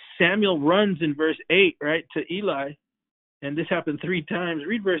Samuel runs in verse 8, right, to Eli, and this happened 3 times.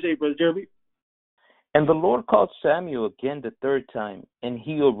 Read verse 8, Brother Jeremy. And the Lord called Samuel again the 3rd time, and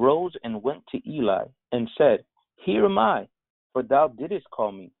he arose and went to Eli and said, here am I, for thou didst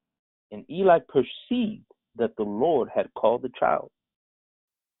call me. And Eli perceived that the Lord had called the child.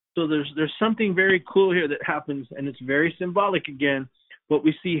 So there's something very cool here that happens, and it's very symbolic again. What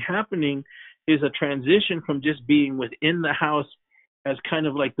we see happening is a transition from just being within the house as kind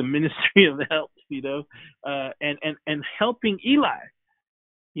of like the ministry of help, and helping Eli.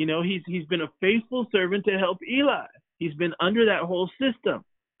 He's been a faithful servant to help Eli. He's been under that whole system.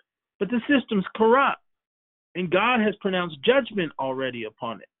 But the system's corrupt, and God has pronounced judgment already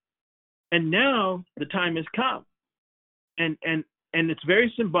upon it. And now the time has come. And it's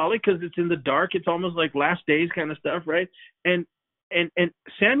very symbolic because it's in the dark. It's almost like last days kind of stuff, right? And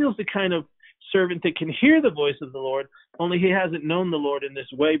Samuel's the kind of servant that can hear the voice of the Lord, only he hasn't known the Lord in this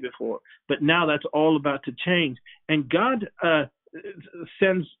way before. But now that's all about to change. And God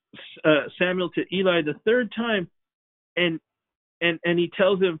sends Samuel to Eli the 3rd time, and he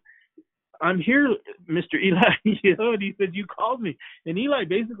tells him, I'm here, Mr. Eli. And he said, you called me. And Eli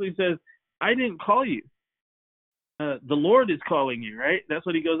basically says, I didn't call you. The Lord is calling you, right? That's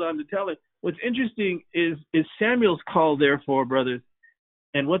what he goes on to tell him. What's interesting is Samuel's call, therefore, brothers,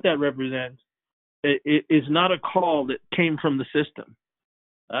 and what that represents, it is not a call that came from the system.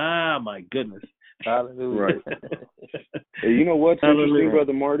 Ah, my goodness. Hallelujah. Right. Hey, you know what's interesting,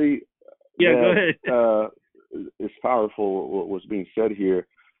 Brother Marty? Yeah, go ahead. It's powerful what was being said here.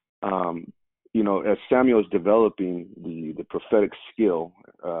 as Samuel is developing the prophetic skill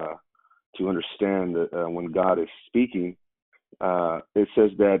to understand when God is speaking, it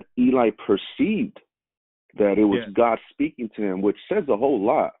says that Eli perceived that it was God speaking to him, which says a whole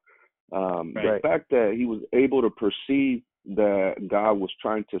lot. The fact that he was able to perceive that God was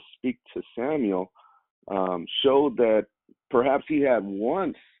trying to speak to Samuel showed that perhaps he had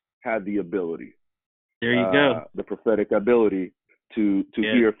once had the ability, there you go, the prophetic ability to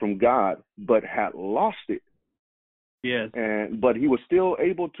hear from God, but had lost it. Yes. But he was still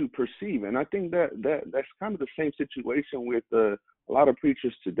able to perceive, and I think that's kind of the same situation with a lot of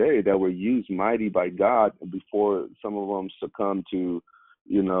preachers today that were used mighty by God before some of them succumbed to,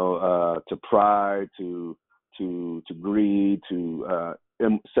 to pride, to greed, to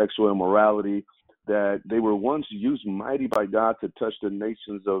sexual immorality. That they were once used mighty by God to touch the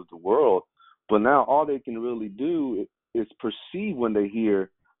nations of the world, but now all they can really do is perceive when they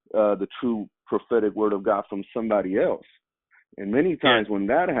hear the true prophetic word of God from somebody else. And many times when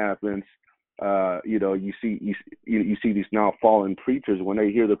that happens, you see these now fallen preachers, when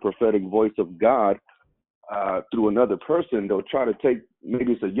they hear the prophetic voice of God through another person, they'll try to take,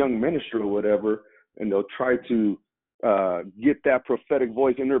 maybe it's a young minister or whatever, and they'll try to get that prophetic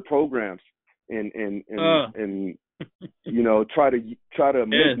voice in their programs and try to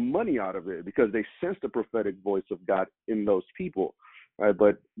make money out of it because they sense the prophetic voice of God in those people. Right,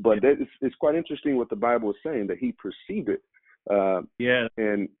 but it's quite interesting what the Bible is saying, that he perceived it. But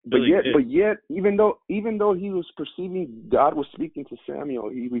yet, even though he was perceiving God was speaking to Samuel,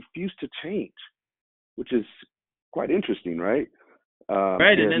 he refused to change, which is quite interesting, right?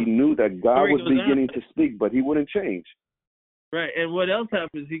 And he knew that God was beginning to speak, but he wouldn't change. Right, and what else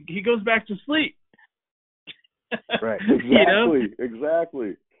happens? He goes back to sleep. Right.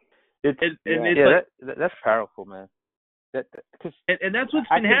 Exactly. That's powerful, man. And that's what's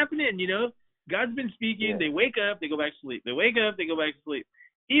been happening, God's been speaking. They wake up, they go back to sleep. They wake up, they go back to sleep.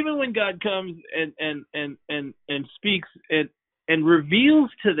 Even when God comes and speaks and reveals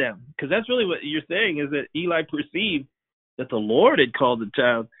to them, because that's really what you're saying, is that Eli perceived that the Lord had called the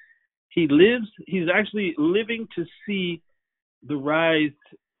child. He's actually living to see the rise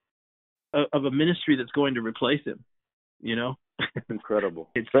of a ministry that's going to replace him. Incredible.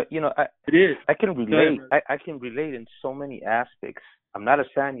 It is. I can relate. I can relate in so many aspects. I'm not a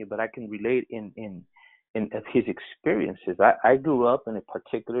Samuel, but I can relate in his experiences. I grew up in a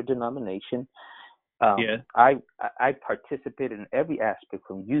particular denomination. I participated in every aspect,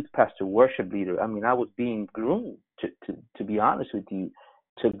 from youth pastor, worship leader. I mean, I was being groomed to be honest with you,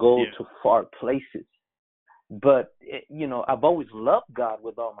 to go to far places. But I've always loved God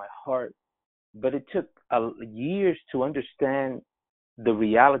with all my heart. But it took years to understand the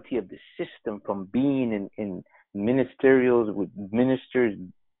reality of the system, from being in ministerials with ministers,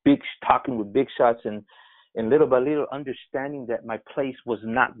 talking with big shots, and little by little understanding that my place was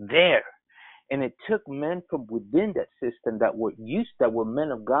not there. And it took men from within that system that were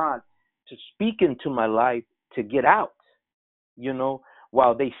men of God, to speak into my life to get out,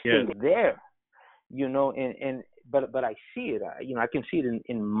 while they stayed there, but I see it. I can see it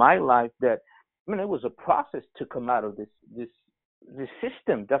in my life that, it was a process to come out of this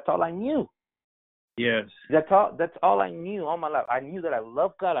system. That's all I knew. Yes. That's all I knew all my life. I knew that I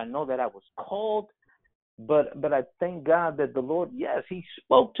loved God. I know that I was called, but I thank God that the Lord, he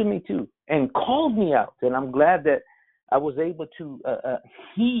spoke to me too and called me out. And I'm glad that I was able to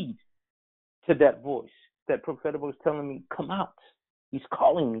heed to that voice. That prophetic voice telling me, come out. He's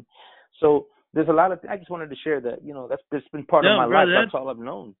calling me. So there's a lot of, I just wanted to share that, that's been part of my life. That's all I've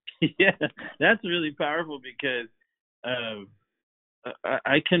known. Yeah, that's really powerful, because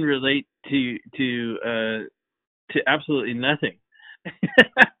I can relate to absolutely nothing.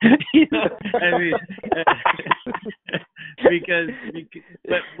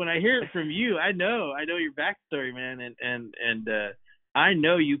 But when I hear it from you, I know your backstory, man, and I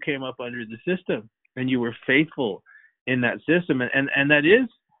know you came up under the system and you were faithful in that system, and that is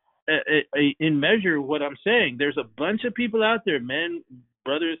in measure what I'm saying. There's a bunch of people out there, men,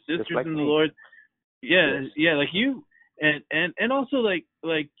 brothers, sisters in the Lord, like you, and also like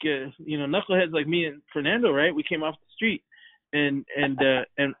knuckleheads like me and Fernando, right? We came off the street, and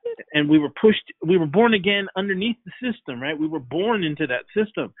we were pushed. We were born again underneath the system, right? We were born into that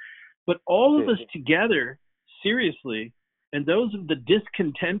system, but all of us together, seriously, and those of the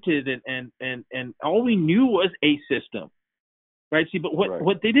discontented, and all we knew was a system. Right. See, but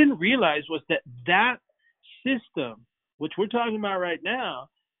what they didn't realize was that system, which we're talking about right now,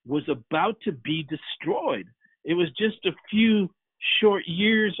 was about to be destroyed. It was just a few short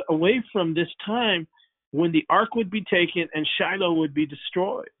years away from this time when the ark would be taken and Shiloh would be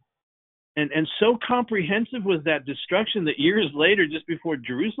destroyed. And so comprehensive was that destruction that years later, just before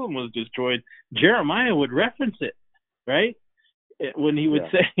Jerusalem was destroyed, Jeremiah would reference it, right? When he would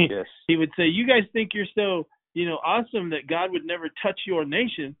say, he would say, you guys think you're so, awesome that God would never touch your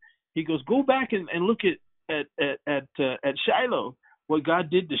nation. He goes, go back and look at Shiloh, what God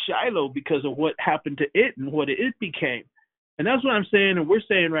did to Shiloh because of what happened to it and what it became. And that's what I'm saying, and we're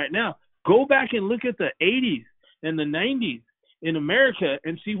saying right now. Go back and look at the 80s and the 90s in America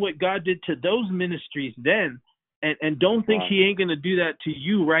and see what God did to those ministries then. And don't think he ain't going to do that to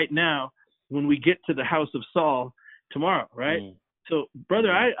you right now when we get to the house of Saul tomorrow, right? So,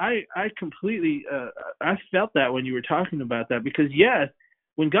 brother, I completely, I felt that when you were talking about that because, yes,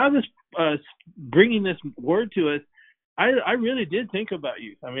 when God was bringing this word to us, I really did think about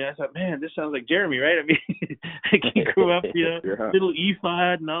you. I mean, I thought, man, this sounds like Jeremy, right? I mean, he grew up, little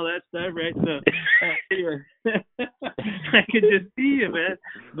ephod and all that stuff, right? So, anyway, I could just see it, man.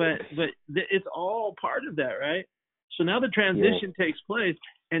 But it's all part of that, right? So now the transition takes place,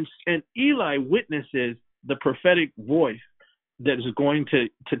 and Eli witnesses the prophetic voice that is going to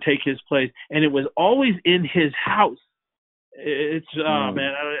take his place, and it was always in his house. It's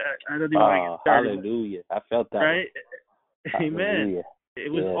man, I don't even want to get started. Hallelujah! I felt that, right? Hallelujah. Amen.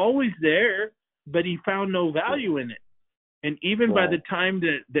 It was always there, but he found no value in it. And even by the time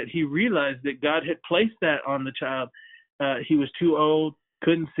that he realized that God had placed that on the child, he was too old,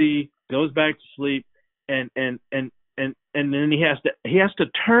 couldn't see, goes back to sleep, and then he has to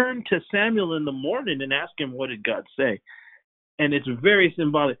turn to Samuel in the morning and ask him, what did God say? And it's very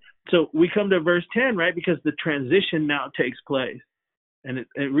symbolic. So we come to verse 10, right? Because the transition now takes place. And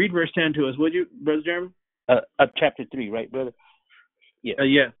read verse 10 to us, would you, Brother Jeremy? Chapter 3, right, brother?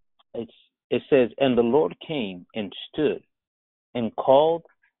 Yeah. It says, and the Lord came and stood and called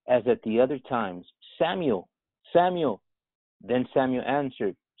as at the other times, Samuel, Samuel. Then Samuel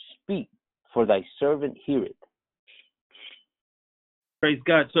answered, speak, for thy servant heareth. Praise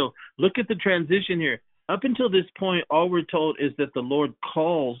God. So look at the transition here. Up until this point, all we're told is that the Lord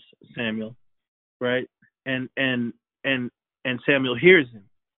calls Samuel, right? And Samuel hears him.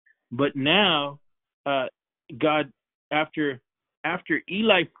 But now, God, after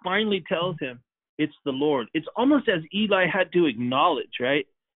Eli finally tells him it's the Lord, it's almost as Eli had to acknowledge, right?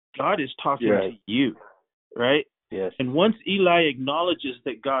 God is talking to you, right? Yes. And once Eli acknowledges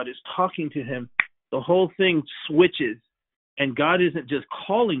that God is talking to him, the whole thing switches. And God isn't just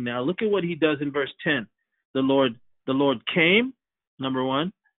calling now. Look at what he does in verse 10. The Lord came, number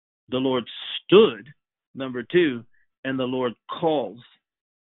one. The Lord stood, number two. And the Lord calls.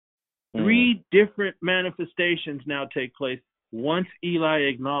 Three different manifestations now take place once Eli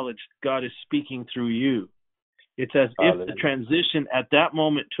acknowledged God is speaking through you. It's as if the transition at that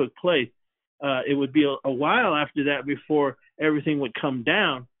moment took place. It would be a while after that before everything would come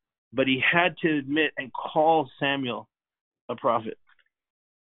down, but he had to admit and call Samuel a prophet.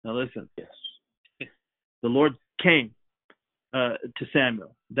 Now listen. Yes. The Lord came to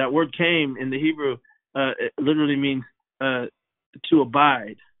Samuel. That word came in the Hebrew it literally means to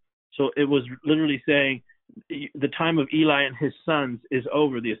abide. So it was literally saying the time of Eli and his sons is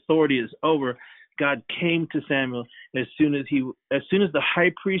over. The authority is over. God came to Samuel as soon as the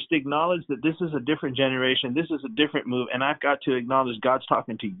high priest acknowledged that this is a different generation, this is a different move, and I've got to acknowledge God's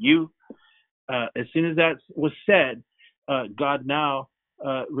talking to you. As soon as that was said, God now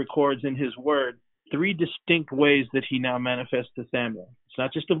records in his word three distinct ways that he now manifests to Samuel. It's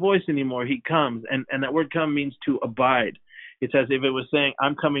not just a voice anymore. He comes, and that word come means to abide. It's as if it was saying,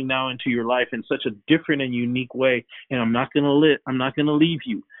 I'm coming now into your life in such a different and unique way, and I'm not going to leave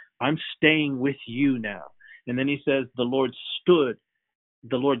you. I'm staying with you now. And then he says, the Lord stood.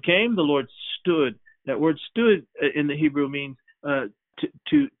 The Lord came, the Lord stood. That word stood in the Hebrew means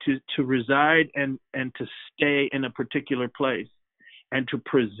to reside and to stay in a particular place and to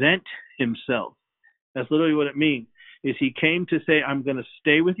present himself. That's literally what it means. Is he came to say, I'm going to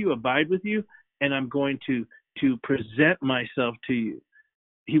stay with you, abide with you, and I'm going to present myself to you.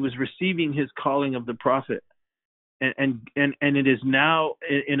 He was receiving his calling of the prophet. And it is now,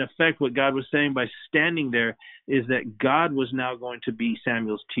 in effect, what God was saying by standing there is that God was now going to be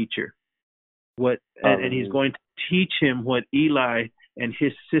Samuel's teacher. And he's going to teach him what Eli and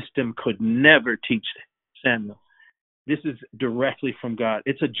his system could never teach Samuel. This is directly from God.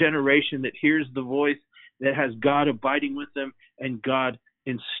 It's a generation that hears the voice, that has God abiding with them and God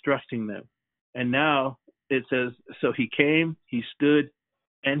instructing them. And now it says, so he came, he stood,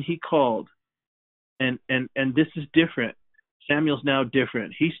 and he called. And this is different. Samuel's now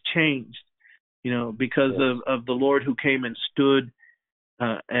different. He's changed, because of the Lord who came and stood,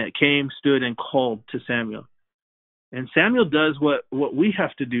 stood and called to Samuel. And Samuel does what we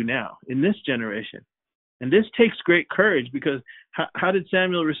have to do now in this generation. And this takes great courage, because how did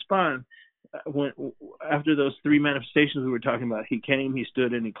Samuel respond when after those three manifestations we were talking about? He came, he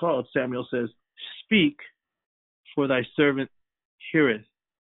stood, and he called. Samuel says, "Speak, for thy servant heareth."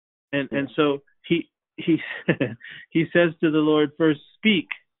 And so he he says to the Lord first, "Speak."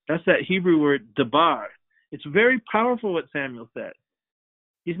 That's that Hebrew word dabar. It's very powerful what Samuel said.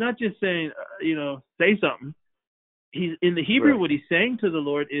 He's not just saying, say something. He's in the Hebrew. Right. What he's saying to the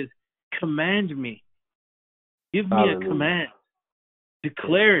Lord is, "Command me. Give me a command.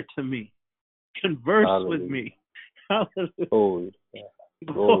 Declare to me. Converse with me." Hallelujah. Oh, yeah.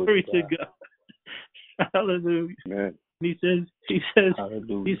 Glory to God. Hallelujah. Man. He says,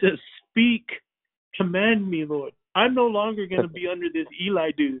 "Speak, command me, Lord. I'm no longer going to be under this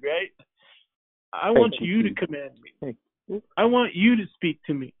Eli dude, right? I want you to command me. I want you to speak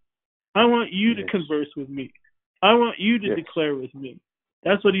to me. I want you to converse with me. I want you to declare with me."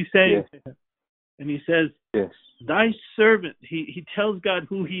 That's what he's saying to him. And he says, "Thy servant." He tells God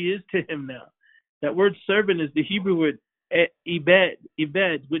who he is to him now. That word servant is the Hebrew word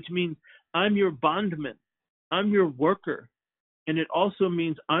ibed, which means I'm your bondman. I'm your worker. And it also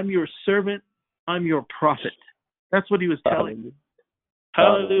means I'm your servant. I'm your prophet. That's what he was telling me.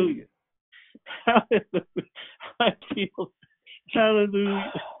 Hallelujah. Hallelujah. I feel,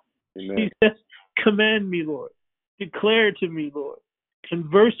 hallelujah. Amen. He says, "Command me, Lord. Declare to me, Lord.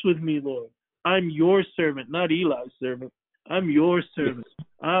 Converse with me, Lord. I'm your servant," not Eli's servant. "I'm your servant.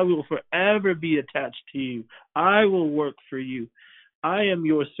 I will forever be attached to you. I will work for you. I am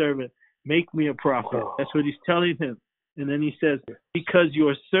your servant. Make me a prophet." That's what he's telling him. And then he says, "Because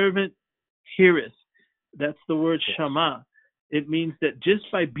your servant heareth." That's the word shama. It means that just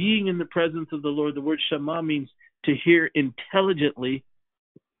by being in the presence of the Lord, the word shama means to hear intelligently,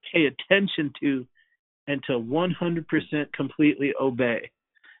 pay attention to, and to 100% completely obey.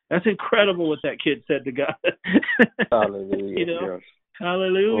 That's incredible what that kid said to God. Hallelujah.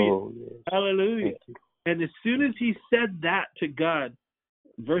 Hallelujah. Oh, yes. Hallelujah. And as soon as he said that to God,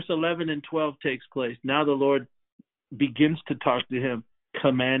 verse 11 and 12 takes place. Now the Lord begins to talk to him,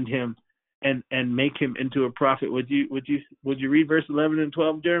 command him, and make him into a prophet. Would you read verse 11 and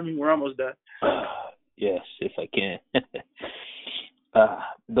 12, Jeremy? We're almost done. Yes, if I can.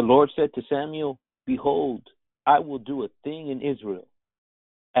 The Lord said to Samuel, "Behold, I will do a thing in Israel,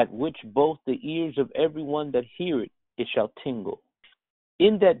 at which both the ears of everyone that hear it shall tingle.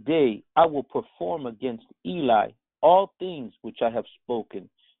 In that day I will perform against Eli all things which I have spoken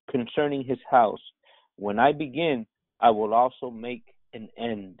concerning his house. When I begin, I will also make an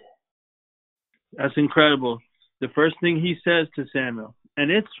end." That's incredible. The first thing he says to Samuel, and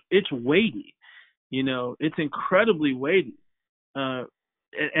it's weighty, it's incredibly weighty. And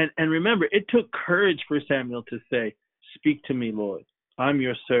remember, it took courage for Samuel to say, "Speak to me, Lord. I'm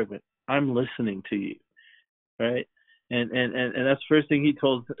your servant. I'm listening to you." Right? And that's the first thing he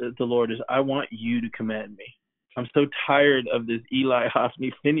told the Lord is, "I want you to command me. I'm so tired of this Eli,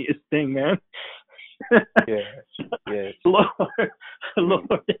 Hophni, Phineas thing, man." Yes. Lord,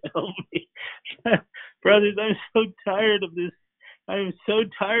 help me. Brothers, I'm so tired of this. I am so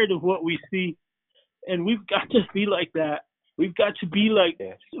tired of what we see. And we've got to be like that. We've got to be like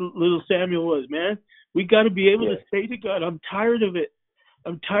little Samuel was, man. We got to be able to say to God, "I'm tired of it.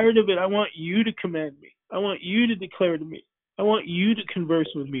 I'm tired of it. I want you to command me. I want you to declare to me. I want you to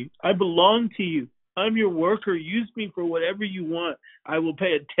converse with me. I belong to you. I'm your worker. Use me for whatever you want. I will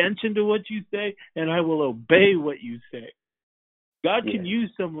pay attention to what you say, and I will obey what you say." God can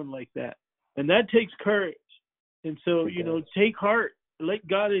use someone like that, and that takes courage. And so, take heart. Let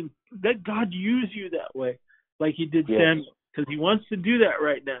God use you that way, like He did Samuel, because He wants to do that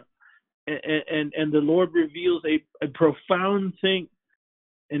right now. And the Lord reveals a profound thing.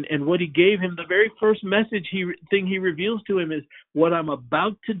 And what He gave him, the very first message he reveals to him is, what I'm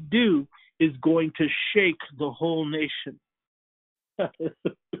about to do is going to shake the whole nation.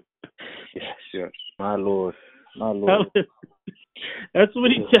 Yes. My Lord. That's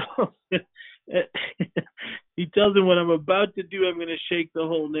what He tells him. He tells him, what I'm about to do, I'm going to shake the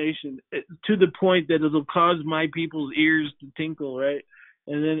whole nation, to the point that it'll cause my people's ears to tinkle, right?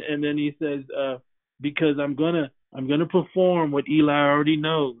 And then He says, because I'm gonna perform what Eli already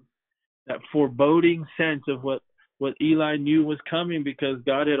knows, that foreboding sense of what Eli knew was coming, because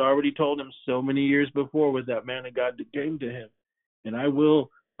God had already told him so many years before with that man of God that came to him. And I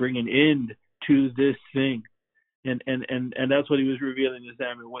will bring an end to this thing. And that's what He was revealing to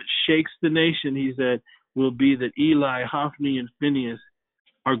Samuel. What shakes the nation, He said, will be that Eli, Hophni, and Phineas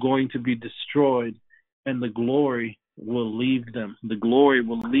are going to be destroyed, and the glory will leave them. The glory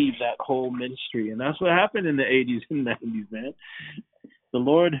will leave that whole ministry. And that's what happened in the 80s and 90s, man. The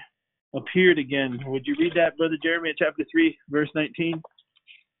Lord appeared again. Would you read that, Brother Jeremy, in chapter 3, verse 19?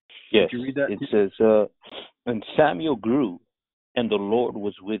 Yes, Would you read that? it says, and Samuel grew, and the Lord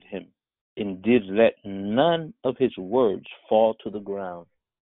was with him, and did let none of his words fall to the ground.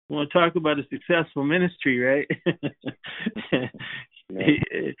 We want to talk about a successful ministry, right?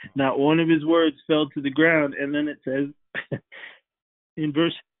 Not one of his words fell to the ground. And then it says in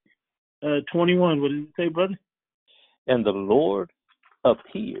verse 21, what does it say, brother? And the Lord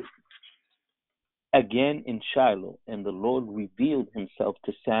appeared again in Shiloh, and the Lord revealed himself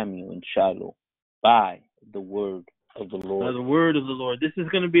to Samuel in Shiloh by the word of the Lord. By the word of the Lord. This is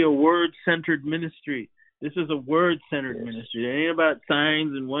going to be a word-centered ministry. This is a word-centered ministry. It ain't about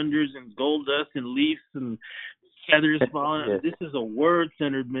signs and wonders and gold dust and leaves and feathers falling. This is a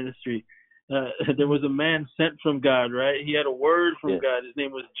word-centered ministry. There was a man sent from God, right? He had a word from God. His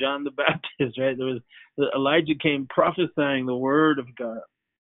name was John the Baptist, right? Elijah came prophesying the word of God.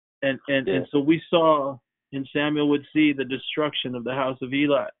 And so we saw, and Samuel would see, the destruction of the house of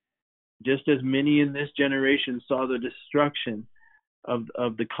Eli. Just as many in this generation saw the destruction of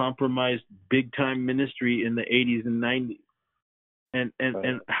the compromised big-time ministry in the 80s and 90s.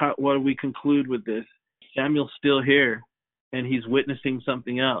 And what do we conclude with this? Samuel's still here, and he's witnessing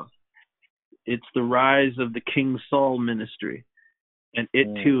something else. It's the rise of the King Saul ministry, and it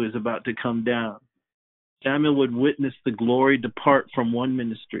too is about to come down. Samuel would witness the glory depart from one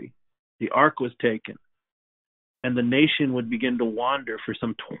ministry. The ark was taken, and the nation would begin to wander for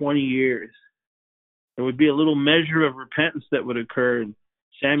some 20 years. There would be a little measure of repentance that would occur, and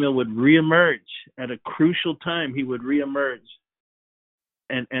Samuel would reemerge at a crucial time. He would reemerge,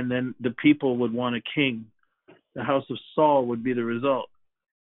 and then the people would want a king. The house of Saul would be the result.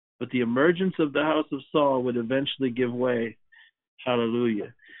 But the emergence of the house of Saul would eventually give way,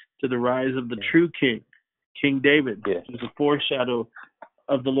 hallelujah, to the rise of the true king, King David, who's a foreshadow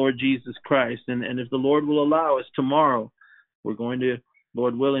of the Lord Jesus Christ. And if the Lord will allow us, tomorrow we're going to,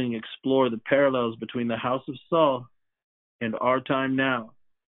 Lord willing, explore the parallels between the house of Saul and our time now.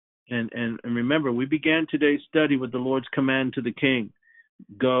 And remember, we began today's study with the Lord's command to the king,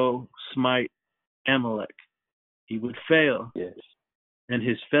 go smite Amalek. He would fail. Yes. And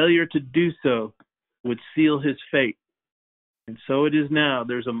his failure to do so would seal his fate. And so it is now.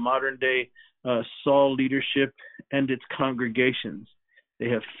 There's a modern day Saul leadership and its congregations. They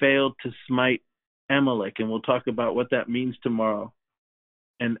have failed to smite Amalek, and we'll talk about what that means tomorrow.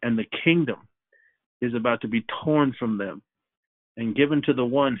 And the kingdom is about to be torn from them and given to the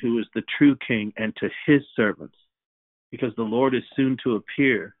one who is the true king and to his servants, because the Lord is soon to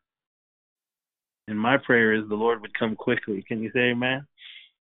appear. And my prayer is the Lord would come quickly. Can you say amen?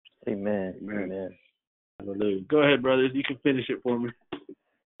 Amen. Amen. Hallelujah. Go ahead, brothers. You can finish it for me.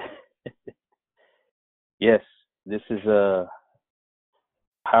 Yes, this is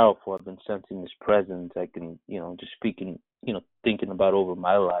powerful. I've been sensing His presence. I can, just speaking, thinking about over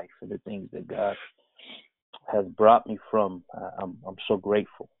my life and the things that God has brought me from. I'm so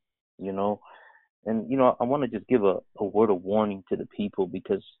grateful, And I want to just give a word of warning to the people,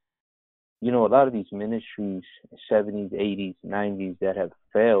 because a lot of these ministries, 70s, 80s, 90s, that have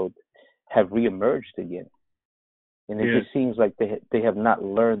failed have reemerged again. And it just seems like they have not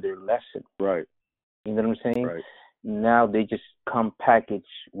learned their lesson. Right. You know what I'm saying? Right. Now they just come packaged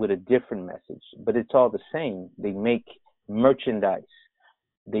with a different message, but it's all the same. They make merchandise.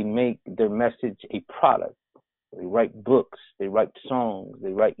 They make their message a product. They write books. They write songs.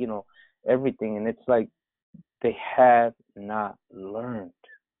 They write, everything. And it's like they have not learned.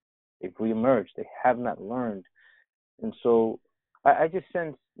 They've reemerged. They have not learned. And so I just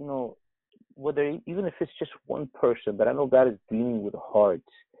sense, whether even if it's just one person, but I know God is dealing with hearts,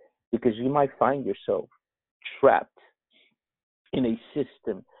 because you might find yourself trapped in a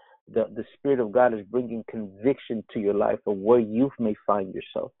system. The Spirit of God is bringing conviction to your life of where you may find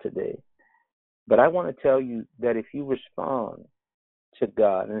yourself today. But I want to tell you that if you respond to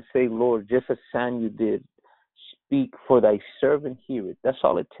God and say, Lord, just as Samuel did, speak, for thy servant heareth. That's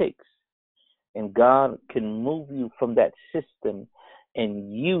all it takes. And God can move you from that system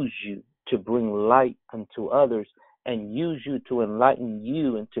and use you to bring light unto others, and use you to enlighten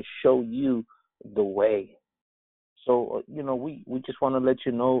you and to show you the way. So, we just want to let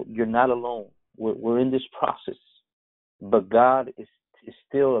you know you're not alone. We're in this process. But God is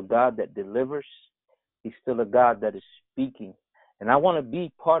still a God that delivers. He's still a God that is speaking. And I want to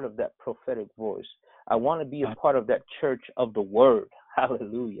be part of that prophetic voice. I want to be a part of that church of the word.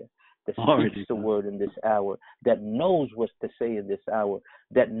 Hallelujah. That speaks the word in this hour, that knows what to say in this hour,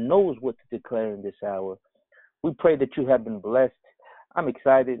 that knows what to declare in this hour. We pray that you have been blessed. I'm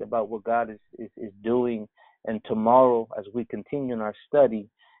excited about what God is doing. And tomorrow, as we continue in our study,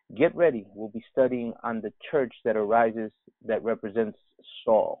 get ready. We'll be studying on the church that arises that represents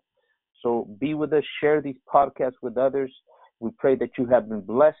Saul. So be with us. Share these podcasts with others. We pray that you have been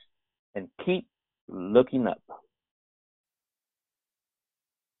blessed and keep looking up.